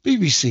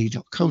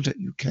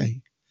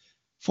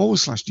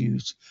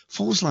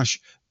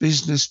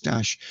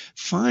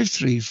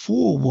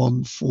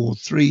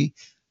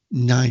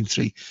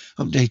 bbc.co.uk/news/business-53414393,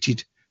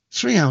 updated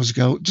 3 hours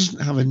ago. It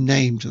doesn't have a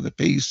name to the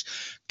piece.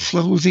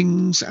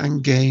 Clothings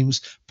and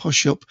games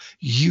push up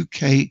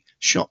UK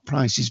shop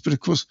prices. But of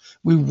course,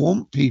 we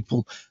want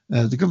people,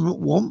 the government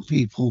want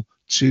people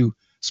to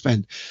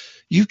spend.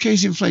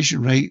 UK's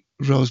inflation rate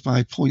rose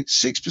by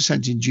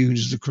 0.6% in June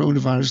as the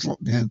coronavirus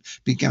lockdown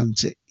began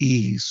to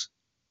ease.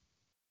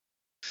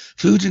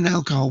 Food and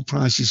alcohol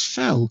prices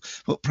fell,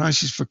 but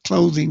prices for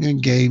clothing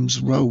and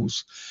games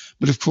rose.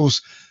 But of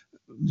course,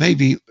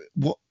 maybe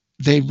what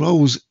they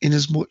rose in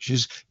as much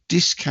as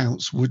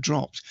discounts were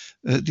dropped.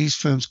 These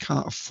firms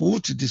can't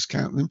afford to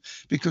discount them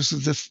because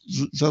of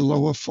the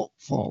lower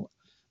footfall.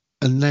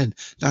 And then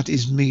that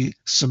is me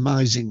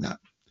surmising that.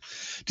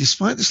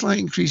 Despite the slight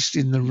increase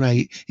in the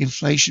rate,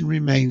 inflation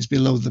remains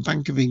below the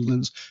Bank of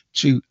England's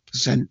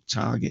 2%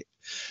 target.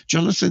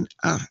 Jonathan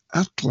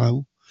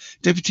Atlow,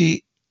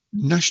 Deputy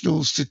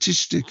National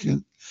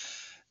Statistician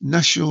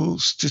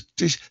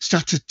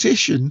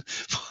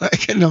for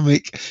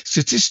Economic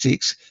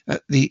Statistics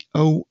at the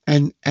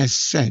ONS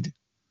said,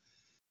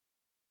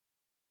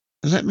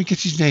 let me get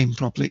his name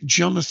properly,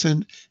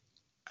 Jonathan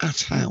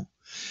Atlow.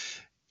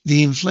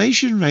 The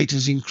inflation rate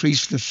has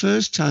increased for the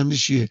first time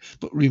this year,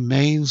 but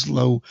remains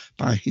low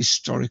by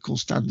historical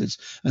standards.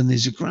 And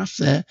there's a graph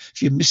there,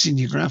 if you're missing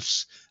your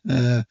graphs,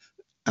 and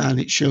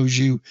it shows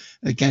you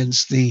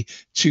against the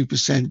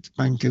 2%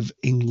 Bank of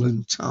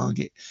England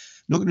target.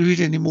 Not going to read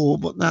any more,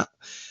 but that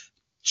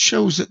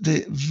shows that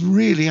there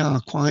really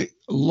are quite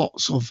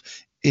lots of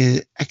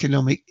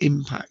economic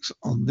impacts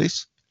on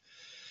this.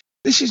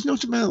 This is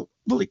not about,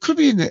 well, it could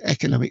be an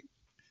economic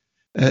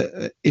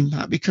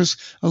impact because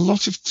a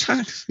lot of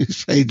tax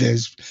is paid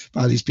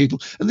by these people.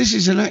 And this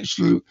is an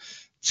absolute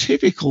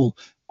typical,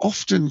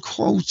 often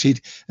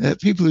quoted,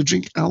 people who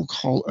drink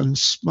alcohol and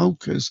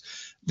smokers,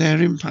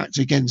 their impact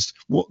against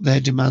what their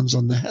demands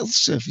on the health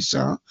service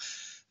are,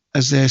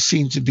 as they're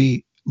seen to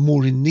be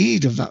more in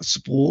need of that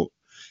support,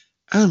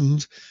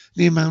 and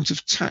the amount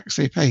of tax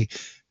they pay,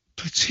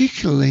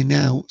 particularly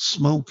now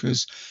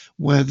smokers,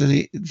 where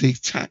the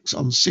tax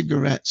on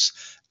cigarettes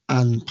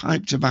and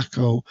pipe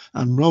tobacco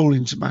and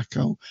rolling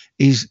tobacco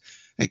is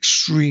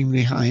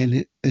extremely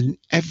high, and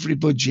every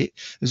budget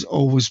has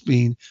always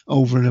been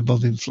over and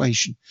above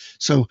inflation.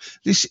 So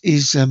this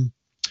is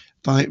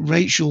by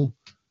Rachel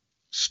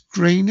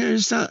Schraner,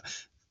 is that?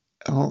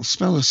 I'll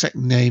spell her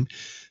second name,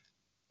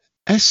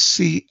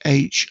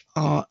 Schraer,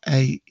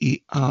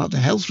 the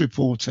health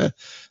reporter,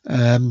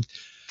 and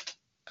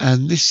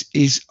this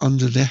is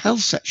under the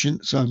health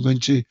section. So I'm going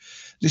to,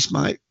 this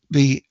might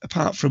be,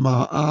 apart from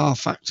our R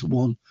factor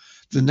one,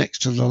 the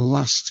next to the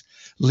last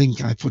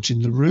link I put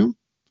in the room.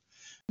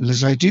 And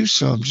as I do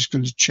so, I'm just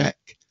going to check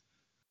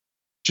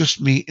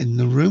just me in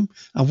the room.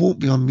 I won't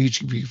be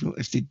unmuting people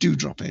if they do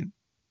drop in.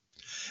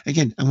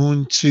 Again, I'm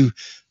going to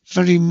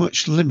very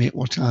much limit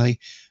what I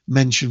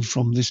mention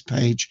from this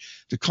page.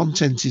 The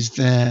content is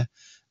there.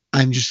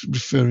 I'm just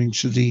referring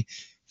to the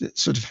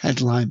sort of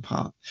headline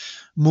part.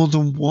 More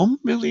than 1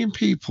 million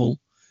people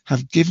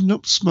have given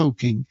up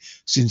smoking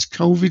since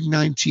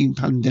COVID-19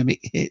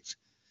 pandemic hit.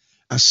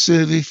 A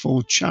survey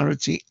for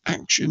Charity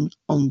Action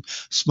on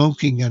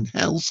Smoking and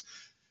Health,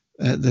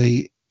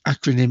 the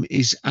acronym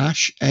is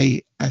ASH,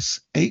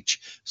 ASH,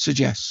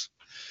 suggests.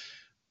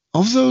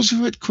 Of those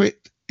who had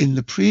quit in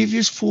the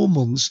previous 4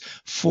 months,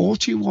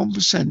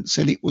 41%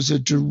 said it was a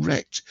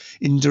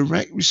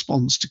indirect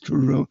response to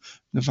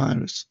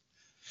coronavirus.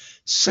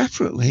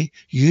 Separately,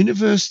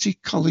 University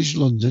College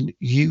London,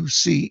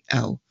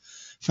 UCL,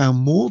 found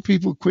more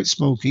people quit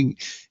smoking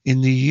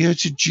in the year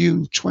to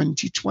June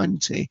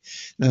 2020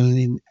 than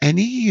in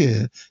any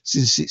year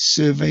since its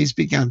surveys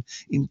began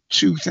in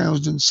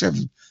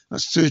 2007.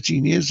 That's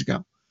 13 years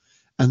ago.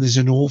 And there's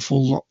an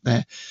awful lot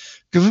there.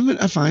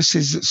 Government advice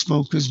says that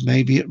smokers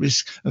may be at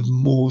risk of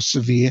more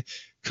severe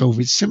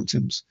COVID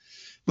symptoms.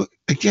 But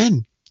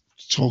again,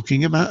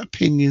 talking about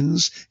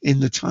opinions in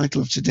the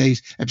title of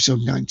today's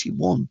episode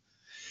 91,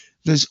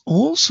 there's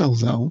also,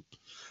 though,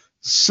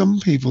 some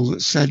people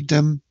that said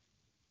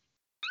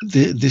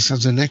this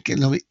has an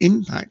economic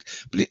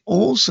impact, but it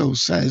also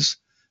says,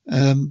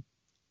 now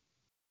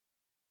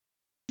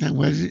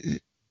where is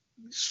it?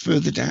 It's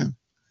further down.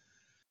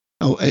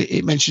 Oh,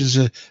 it mentions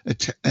a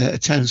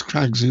Terence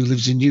Craggs who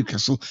lives in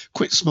Newcastle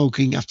quit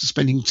smoking after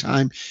spending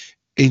time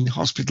in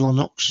hospital on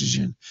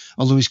oxygen,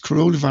 although his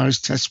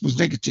coronavirus test was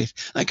negative.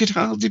 I could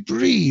hardly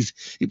breathe.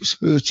 It was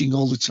hurting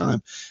all the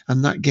time,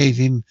 and that gave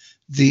him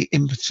the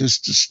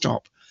impetus to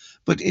stop.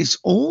 But it's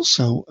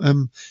also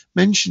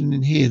mentioned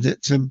in here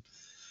that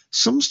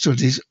some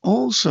studies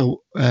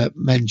also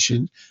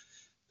mention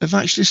have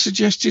actually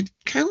suggested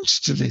counter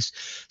to this.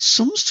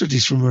 Some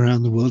studies from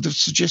around the world have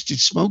suggested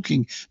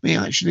smoking may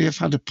actually have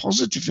had a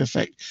positive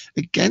effect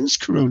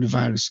against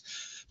coronavirus,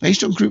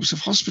 based on groups of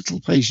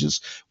hospital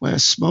patients where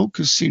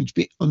smokers seem to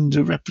be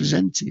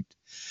underrepresented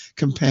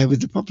compared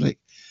with the public.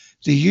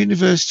 The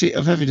University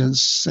of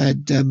Evidence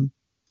said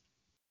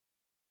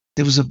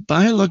there was a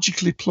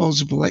biologically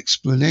plausible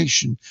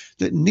explanation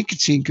that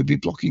nicotine could be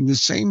blocking the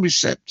same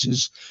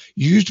receptors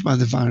used by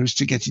the virus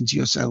to get into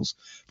your cells.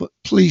 But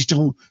please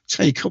don't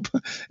take up.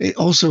 It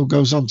also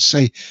goes on to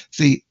say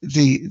the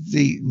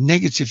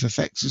negative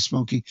effects of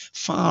smoking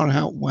far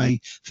outweigh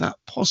that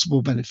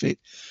possible benefit.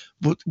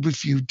 But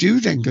if you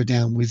do then go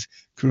down with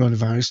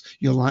coronavirus,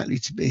 you're likely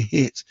to be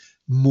hit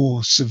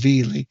more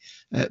severely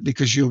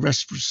because your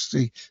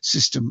respiratory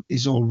system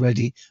is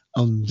already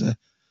under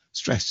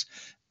stress.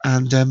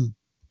 And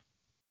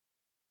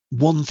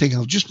one thing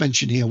I'll just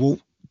mention here, who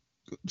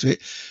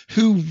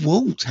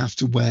won't have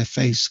to wear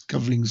face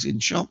coverings in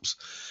shops?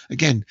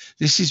 Again,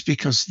 this is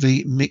because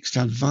the mixed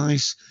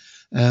advice.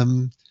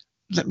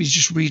 Let me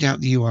just read out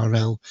the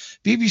URL,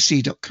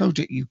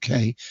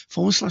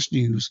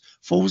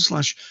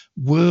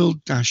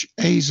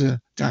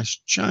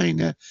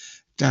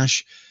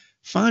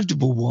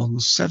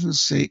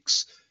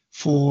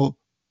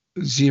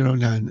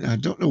 I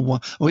don't know why.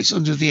 Oh, it's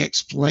under the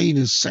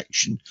explainers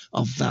section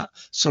of that.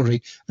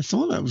 Sorry, I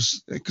thought that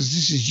was because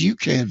this is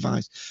UK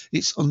advice.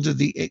 It's under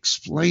the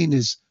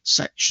explainers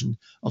section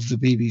of the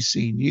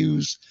BBC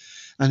News,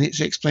 and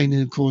it's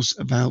explaining, of course,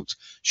 about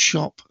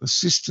shop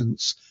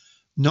assistants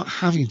not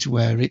having to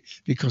wear it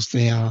because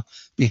they are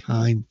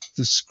behind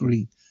the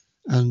screen.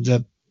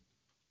 And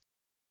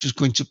just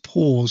going to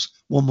pause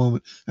one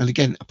moment. And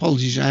again,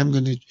 apologies, I am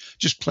going to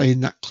just play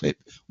in that clip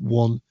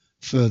one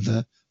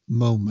further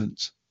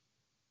moment.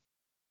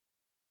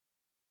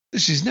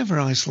 This is Never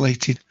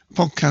Isolated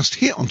podcast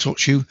here on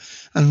TalkShoe,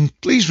 and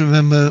please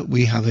remember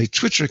we have a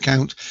Twitter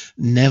account,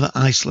 Never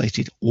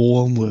Isolated,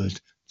 all one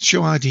word.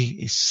 Show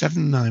ID is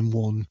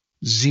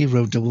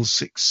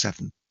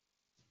 7910667.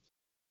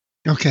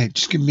 Okay,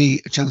 just give me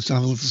a chance to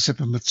have a little sip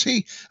of my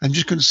tea. I'm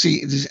just going to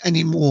see if there's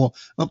any more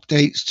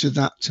updates to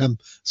that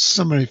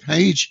summary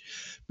page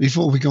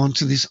before we go on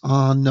to this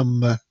R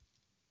number.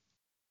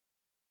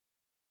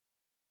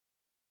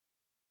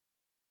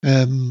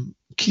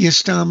 Keir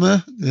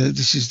Starmer,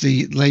 this is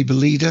the Labour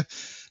leader,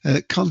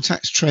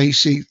 contacts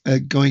tracing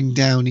going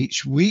down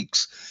each week.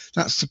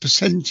 That's the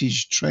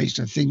percentage traced,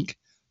 I think.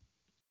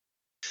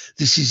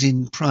 This is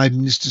in Prime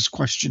Minister's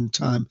Question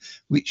Time,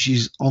 which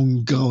is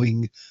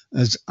ongoing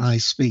as I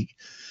speak.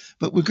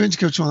 But we're going to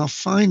go to our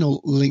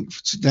final link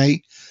for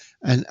today,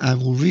 and I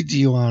will read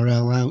the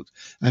URL out.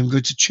 I'm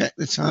going to check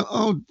the time.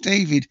 Oh,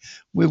 David,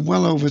 we're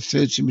well over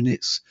 30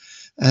 minutes.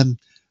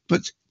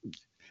 But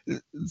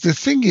the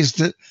thing is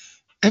that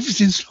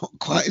everything's not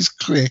quite as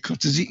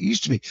clear-cut as it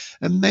used to be.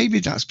 And maybe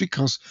that's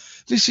because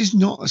this is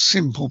not a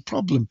simple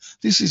problem.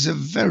 This is a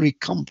very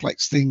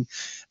complex thing.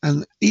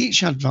 And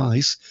each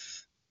advice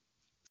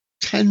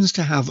tends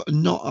to have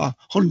not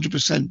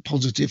 100%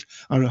 positive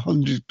or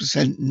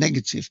 100%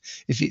 negative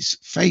if it's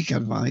fake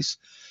advice.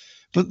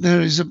 But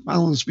there is a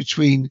balance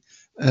between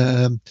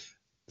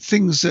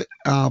things that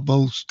are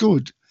both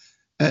good.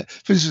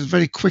 For instance,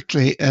 very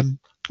quickly,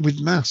 with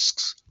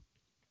masks.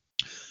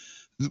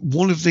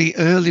 One of the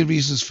early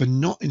reasons for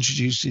not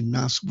introducing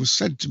masks was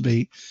said to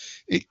be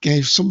it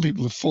gave some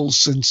people a false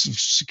sense of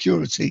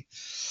security,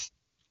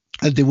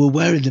 and they were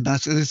wearing the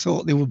mask and they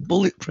thought they were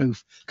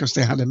bulletproof because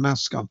they had a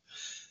mask on.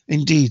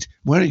 Indeed,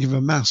 wearing of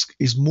a mask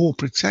is more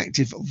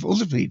protective of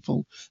other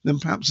people than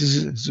perhaps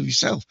is of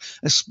yourself,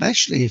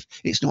 especially if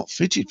it's not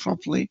fitted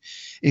properly,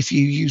 if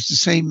you use the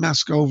same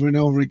mask over and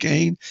over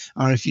again,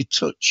 or if you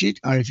touch it,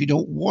 or if you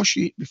don't wash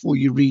it before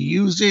you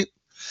reuse it.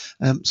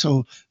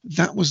 So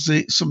that was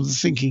some of the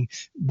thinking.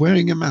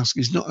 Wearing a mask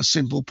is not a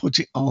simple put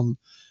it on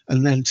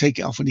and then take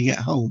it off when you get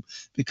home,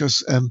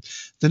 because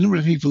the number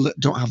of people that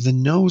don't have their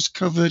nose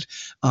covered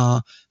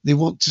they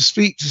want to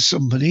speak to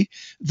somebody,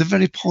 the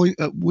very point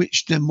at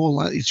which they're more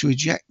likely to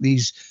eject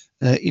these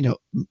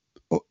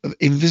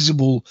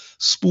invisible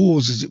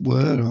spores, as it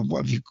were, or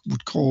whatever you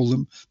would call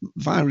them,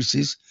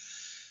 viruses.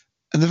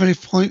 And the very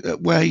point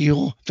at where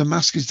the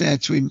mask is there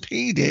to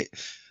impede it,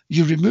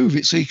 you remove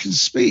it so you can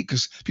speak,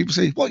 because people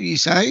say, "What do you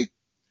say?"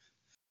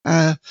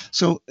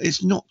 So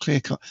it's not clear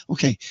cut.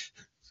 Okay,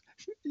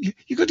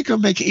 you've got to go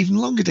make it even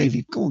longer,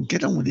 David. Go on,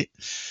 get on with it.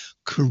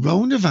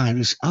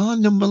 Coronavirus, our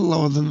number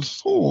lower than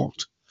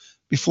thought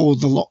before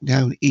the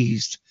lockdown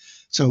eased.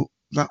 So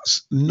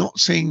that's not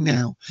saying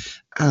now.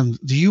 And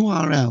the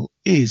URL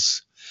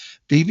is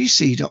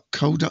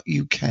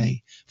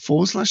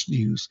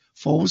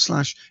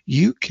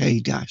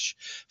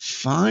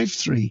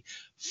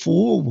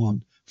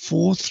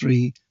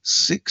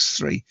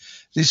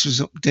This was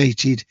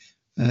updated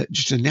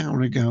just an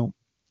hour ago.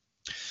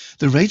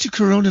 The rate of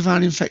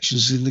coronavirus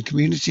infections in the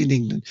community in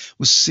England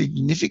was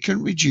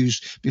significantly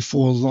reduced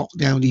before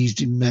lockdown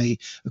eased in May,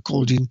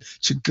 according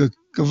to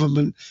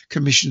government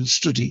commissioned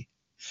study.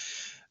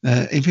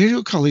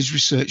 Imperial College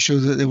research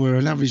showed that there were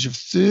an average of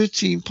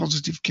 13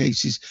 positive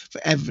cases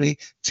for every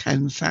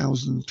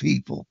 10,000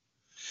 people.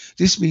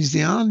 This means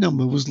the R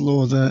number was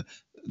lower than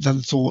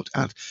thought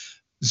at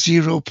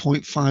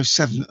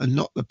 0.57 and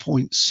not the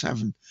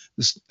 0.7.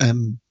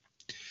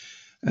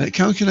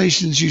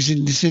 Calculations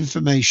using this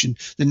information,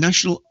 the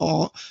national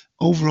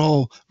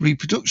overall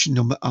reproduction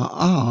number,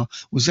 RR,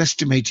 was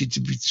estimated to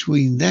be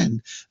between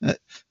then at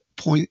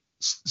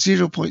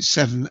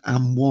 0.7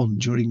 and 1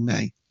 during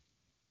May.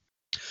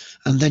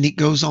 And then it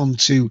goes on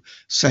to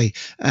say,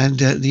 and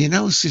the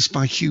analysis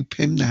by Hugh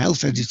Pym, the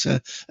health editor,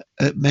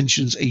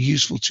 mentions a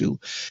useful tool.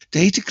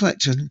 Data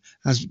collection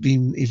has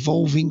been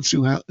evolving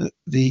throughout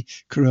the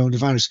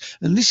coronavirus.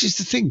 And this is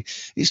the thing.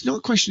 It's not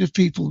a question of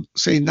people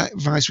saying that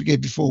advice we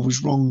gave before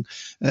was wrong.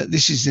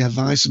 This is the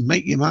advice, and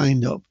make your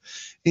mind up.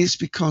 It's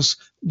because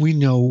we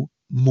know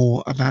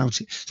more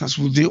about it. That's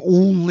the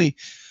only,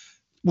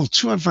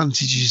 two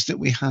advantages that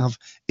we have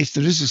if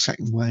there is a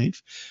second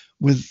wave.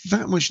 We're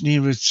that much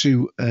nearer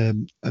to a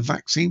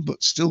vaccine,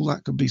 but still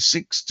that could be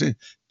 6 to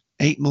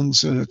 8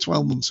 months or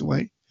 12 months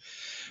away.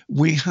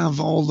 We have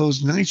all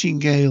those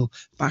Nightingale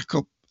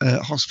backup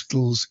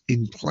hospitals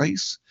in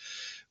place.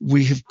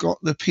 We have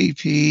got the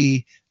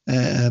PPE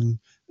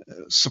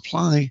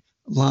supply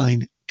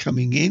line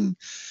coming in.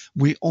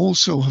 We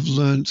also have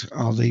learned,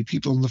 the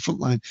people on the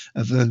front line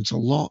have learned a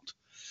lot.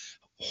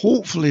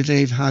 Hopefully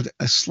they've had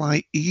a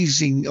slight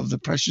easing of the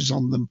pressures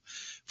on them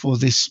for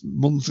this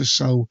month or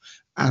so,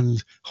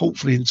 and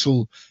hopefully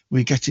until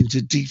we get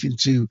deep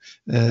into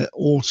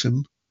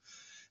autumn,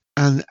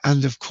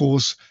 and of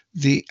course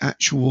the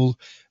actual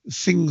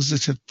things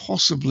that are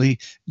possibly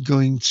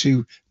going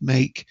to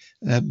make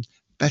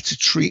better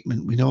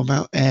treatment. We know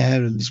about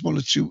air, and there's one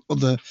or two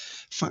other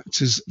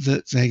factors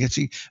that they're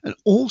getting, and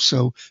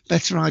also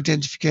better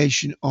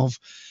identification of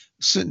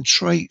certain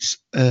traits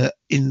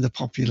in the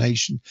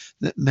population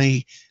that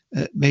may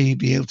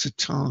be able to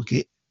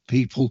target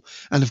people,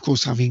 and of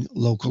course having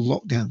local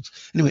lockdowns.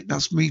 Anyway,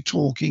 that's me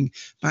talking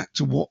back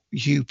to what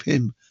Hugh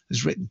Pym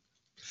has written.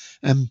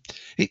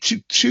 It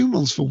took 2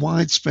 months for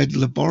widespread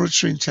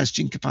laboratory and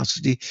testing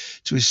capacity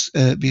to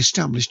be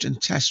established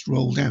and tests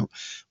rolled out.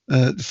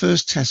 The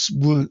first tests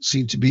weren't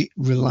seen to be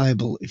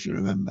reliable, if you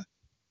remember.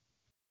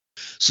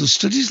 So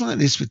studies like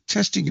this, with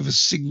testing of a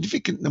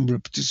significant number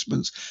of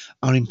participants,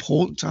 are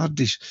important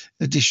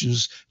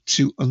additions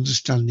to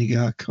understanding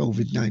our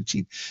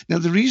COVID-19. Now,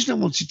 the reason I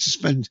wanted to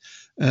spend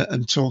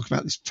and talk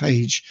about this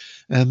page,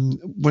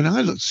 when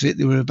I looked at it,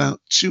 there were about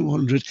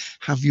 200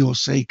 have your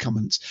say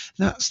comments.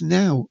 That's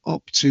now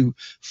up to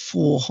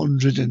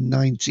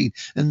 419.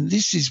 And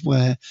this is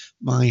where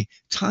my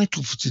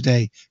title for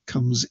today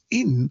comes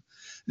in,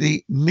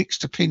 the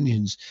mixed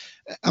opinions.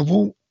 I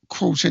won't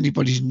quote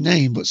anybody's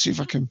name, but see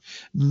if I can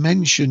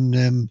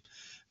mention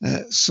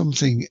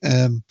something.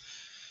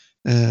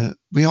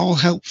 We all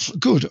help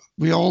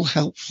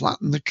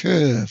flatten the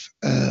curve.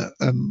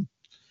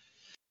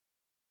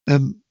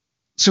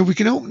 So we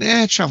can open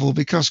air travel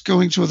because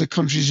going to other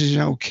countries is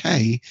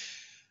okay,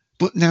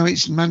 but now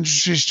it's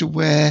mandatory to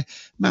wear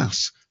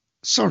masks.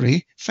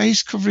 Sorry,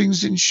 face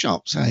coverings in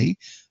shops,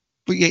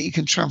 but yet you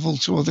can travel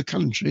to other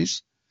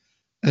countries.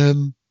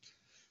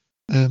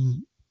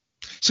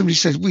 Somebody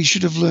said we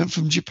should have learned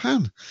from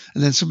Japan.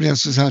 And then somebody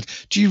else has had,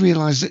 do you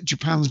realise that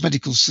Japan's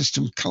medical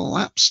system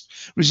collapsed,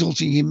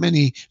 resulting in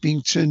many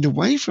being turned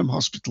away from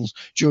hospitals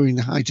during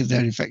the height of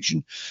their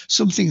infection?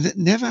 Something that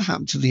never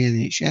happened to the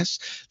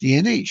NHS.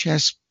 The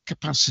NHS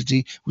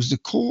capacity was the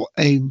core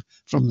aim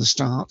from the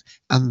start,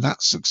 and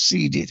that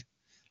succeeded.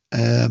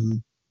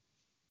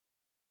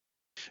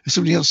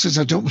 Somebody else says,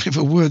 I don't believe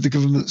a word the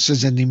government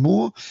says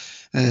anymore.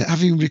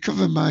 Having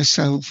recovered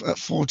myself at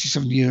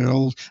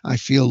 47-year-old, I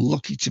feel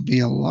lucky to be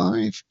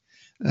alive.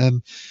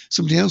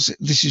 Somebody else,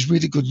 this is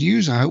really good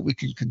news. I hope we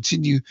can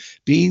continue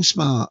being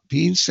smart,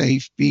 being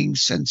safe, being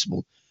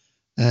sensible.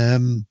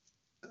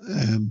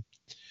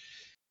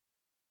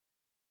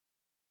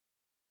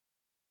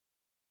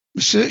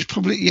 Research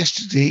published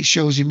yesterday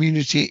shows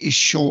immunity is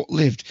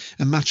short-lived,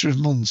 a matter of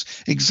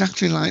months,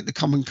 exactly like the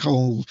common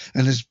cold,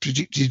 and as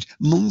predicted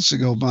months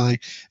ago by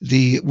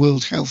the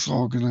World Health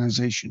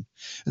Organization.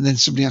 And then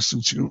somebody asked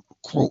them to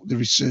quote the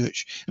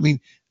research. I mean,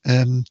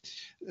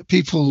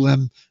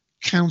 people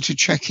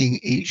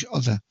counter-checking each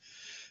other.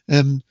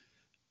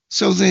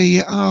 So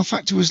the R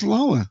factor was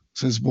lower,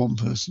 says one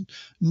person.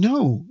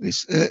 No,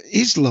 it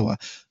is lower.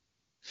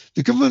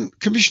 The government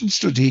commissioned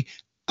study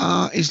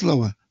R is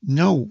lower.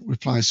 No,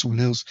 replies someone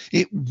else.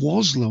 It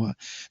was lower.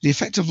 The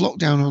effect of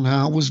lockdown on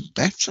R was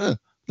better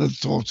than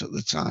thought at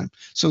the time.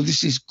 So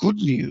this is good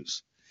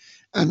news.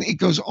 And it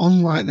goes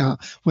on like that,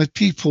 where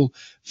people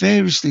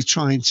variously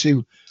trying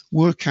to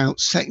work out,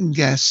 second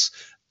guess,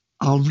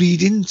 I'll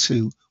read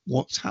into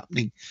what's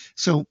happening.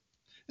 So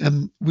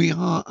we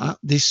are at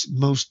this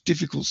most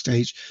difficult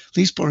stage. At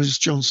least Boris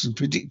Johnson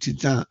predicted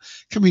that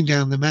coming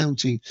down the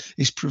mountain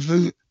is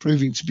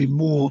proving to be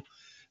more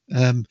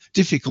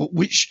difficult.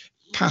 Which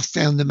path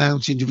down the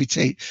mountain do we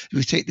take? Do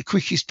we take the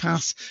quickest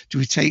path? Do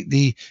we take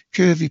the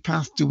curvy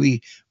path? Do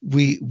we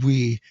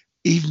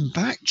even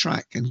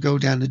backtrack and go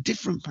down a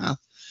different path?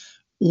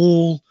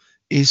 All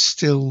is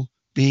still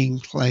being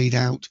played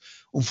out,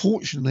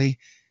 unfortunately,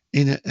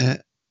 in a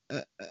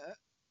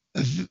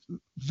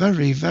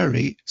very,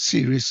 very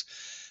serious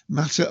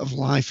matter of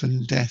life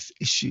and death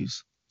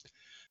issues.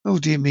 Oh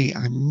dear me,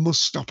 I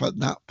must stop at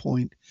that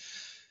point.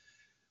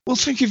 Well,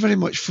 thank you very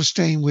much for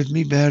staying with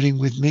me, bearing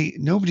with me.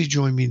 Nobody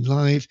joined me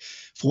live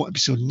for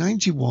episode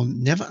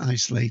 91, Never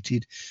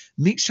Isolated.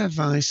 Mixed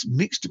advice,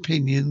 mixed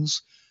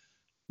opinions.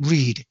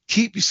 Read,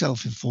 keep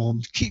yourself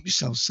informed, keep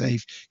yourself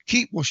safe,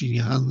 keep washing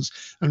your hands.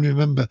 And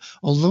remember,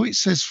 although it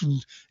says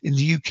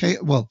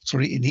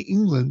in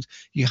England,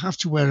 you have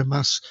to wear a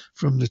mask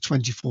from the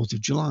 24th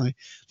of July,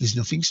 there's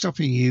nothing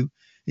stopping you.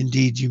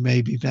 Indeed, you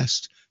may be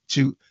best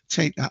to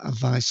take that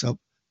advice up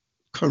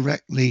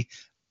correctly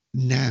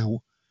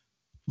now,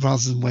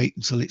 rather than wait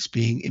until it's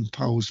being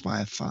imposed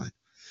by a fine.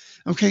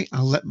 Okay,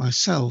 I'll let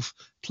myself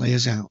play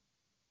us out.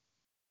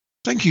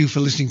 Thank you for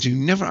listening to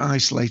Never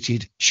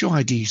Isolated, show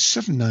ID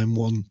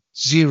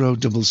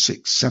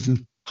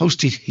 7910667,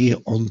 hosted here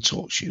on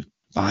TalkShoe.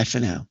 Bye for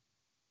now.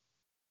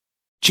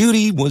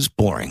 Judy was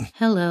boring.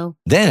 Hello.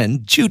 Then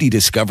Judy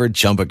discovered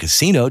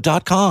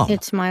ChumbaCasino.com.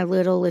 It's my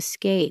little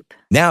escape.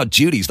 Now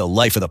Judy's the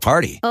life of the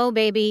party. Oh,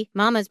 baby,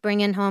 mama's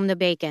bringing home the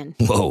bacon.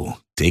 Whoa,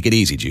 take it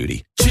easy,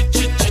 Judy.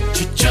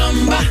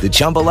 The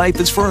Chumba life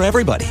is for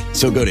everybody.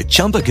 So go to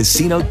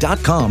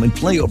ChumbaCasino.com and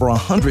play over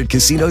 100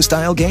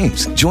 casino-style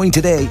games. Join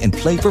today and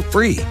play for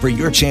free for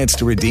your chance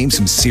to redeem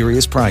some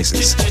serious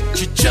prizes.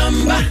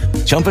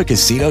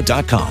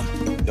 ChumbaCasino.com.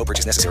 No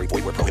purchase necessary.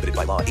 Void where prohibited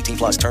by law.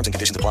 18+ terms and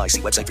conditions apply.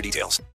 See website for details.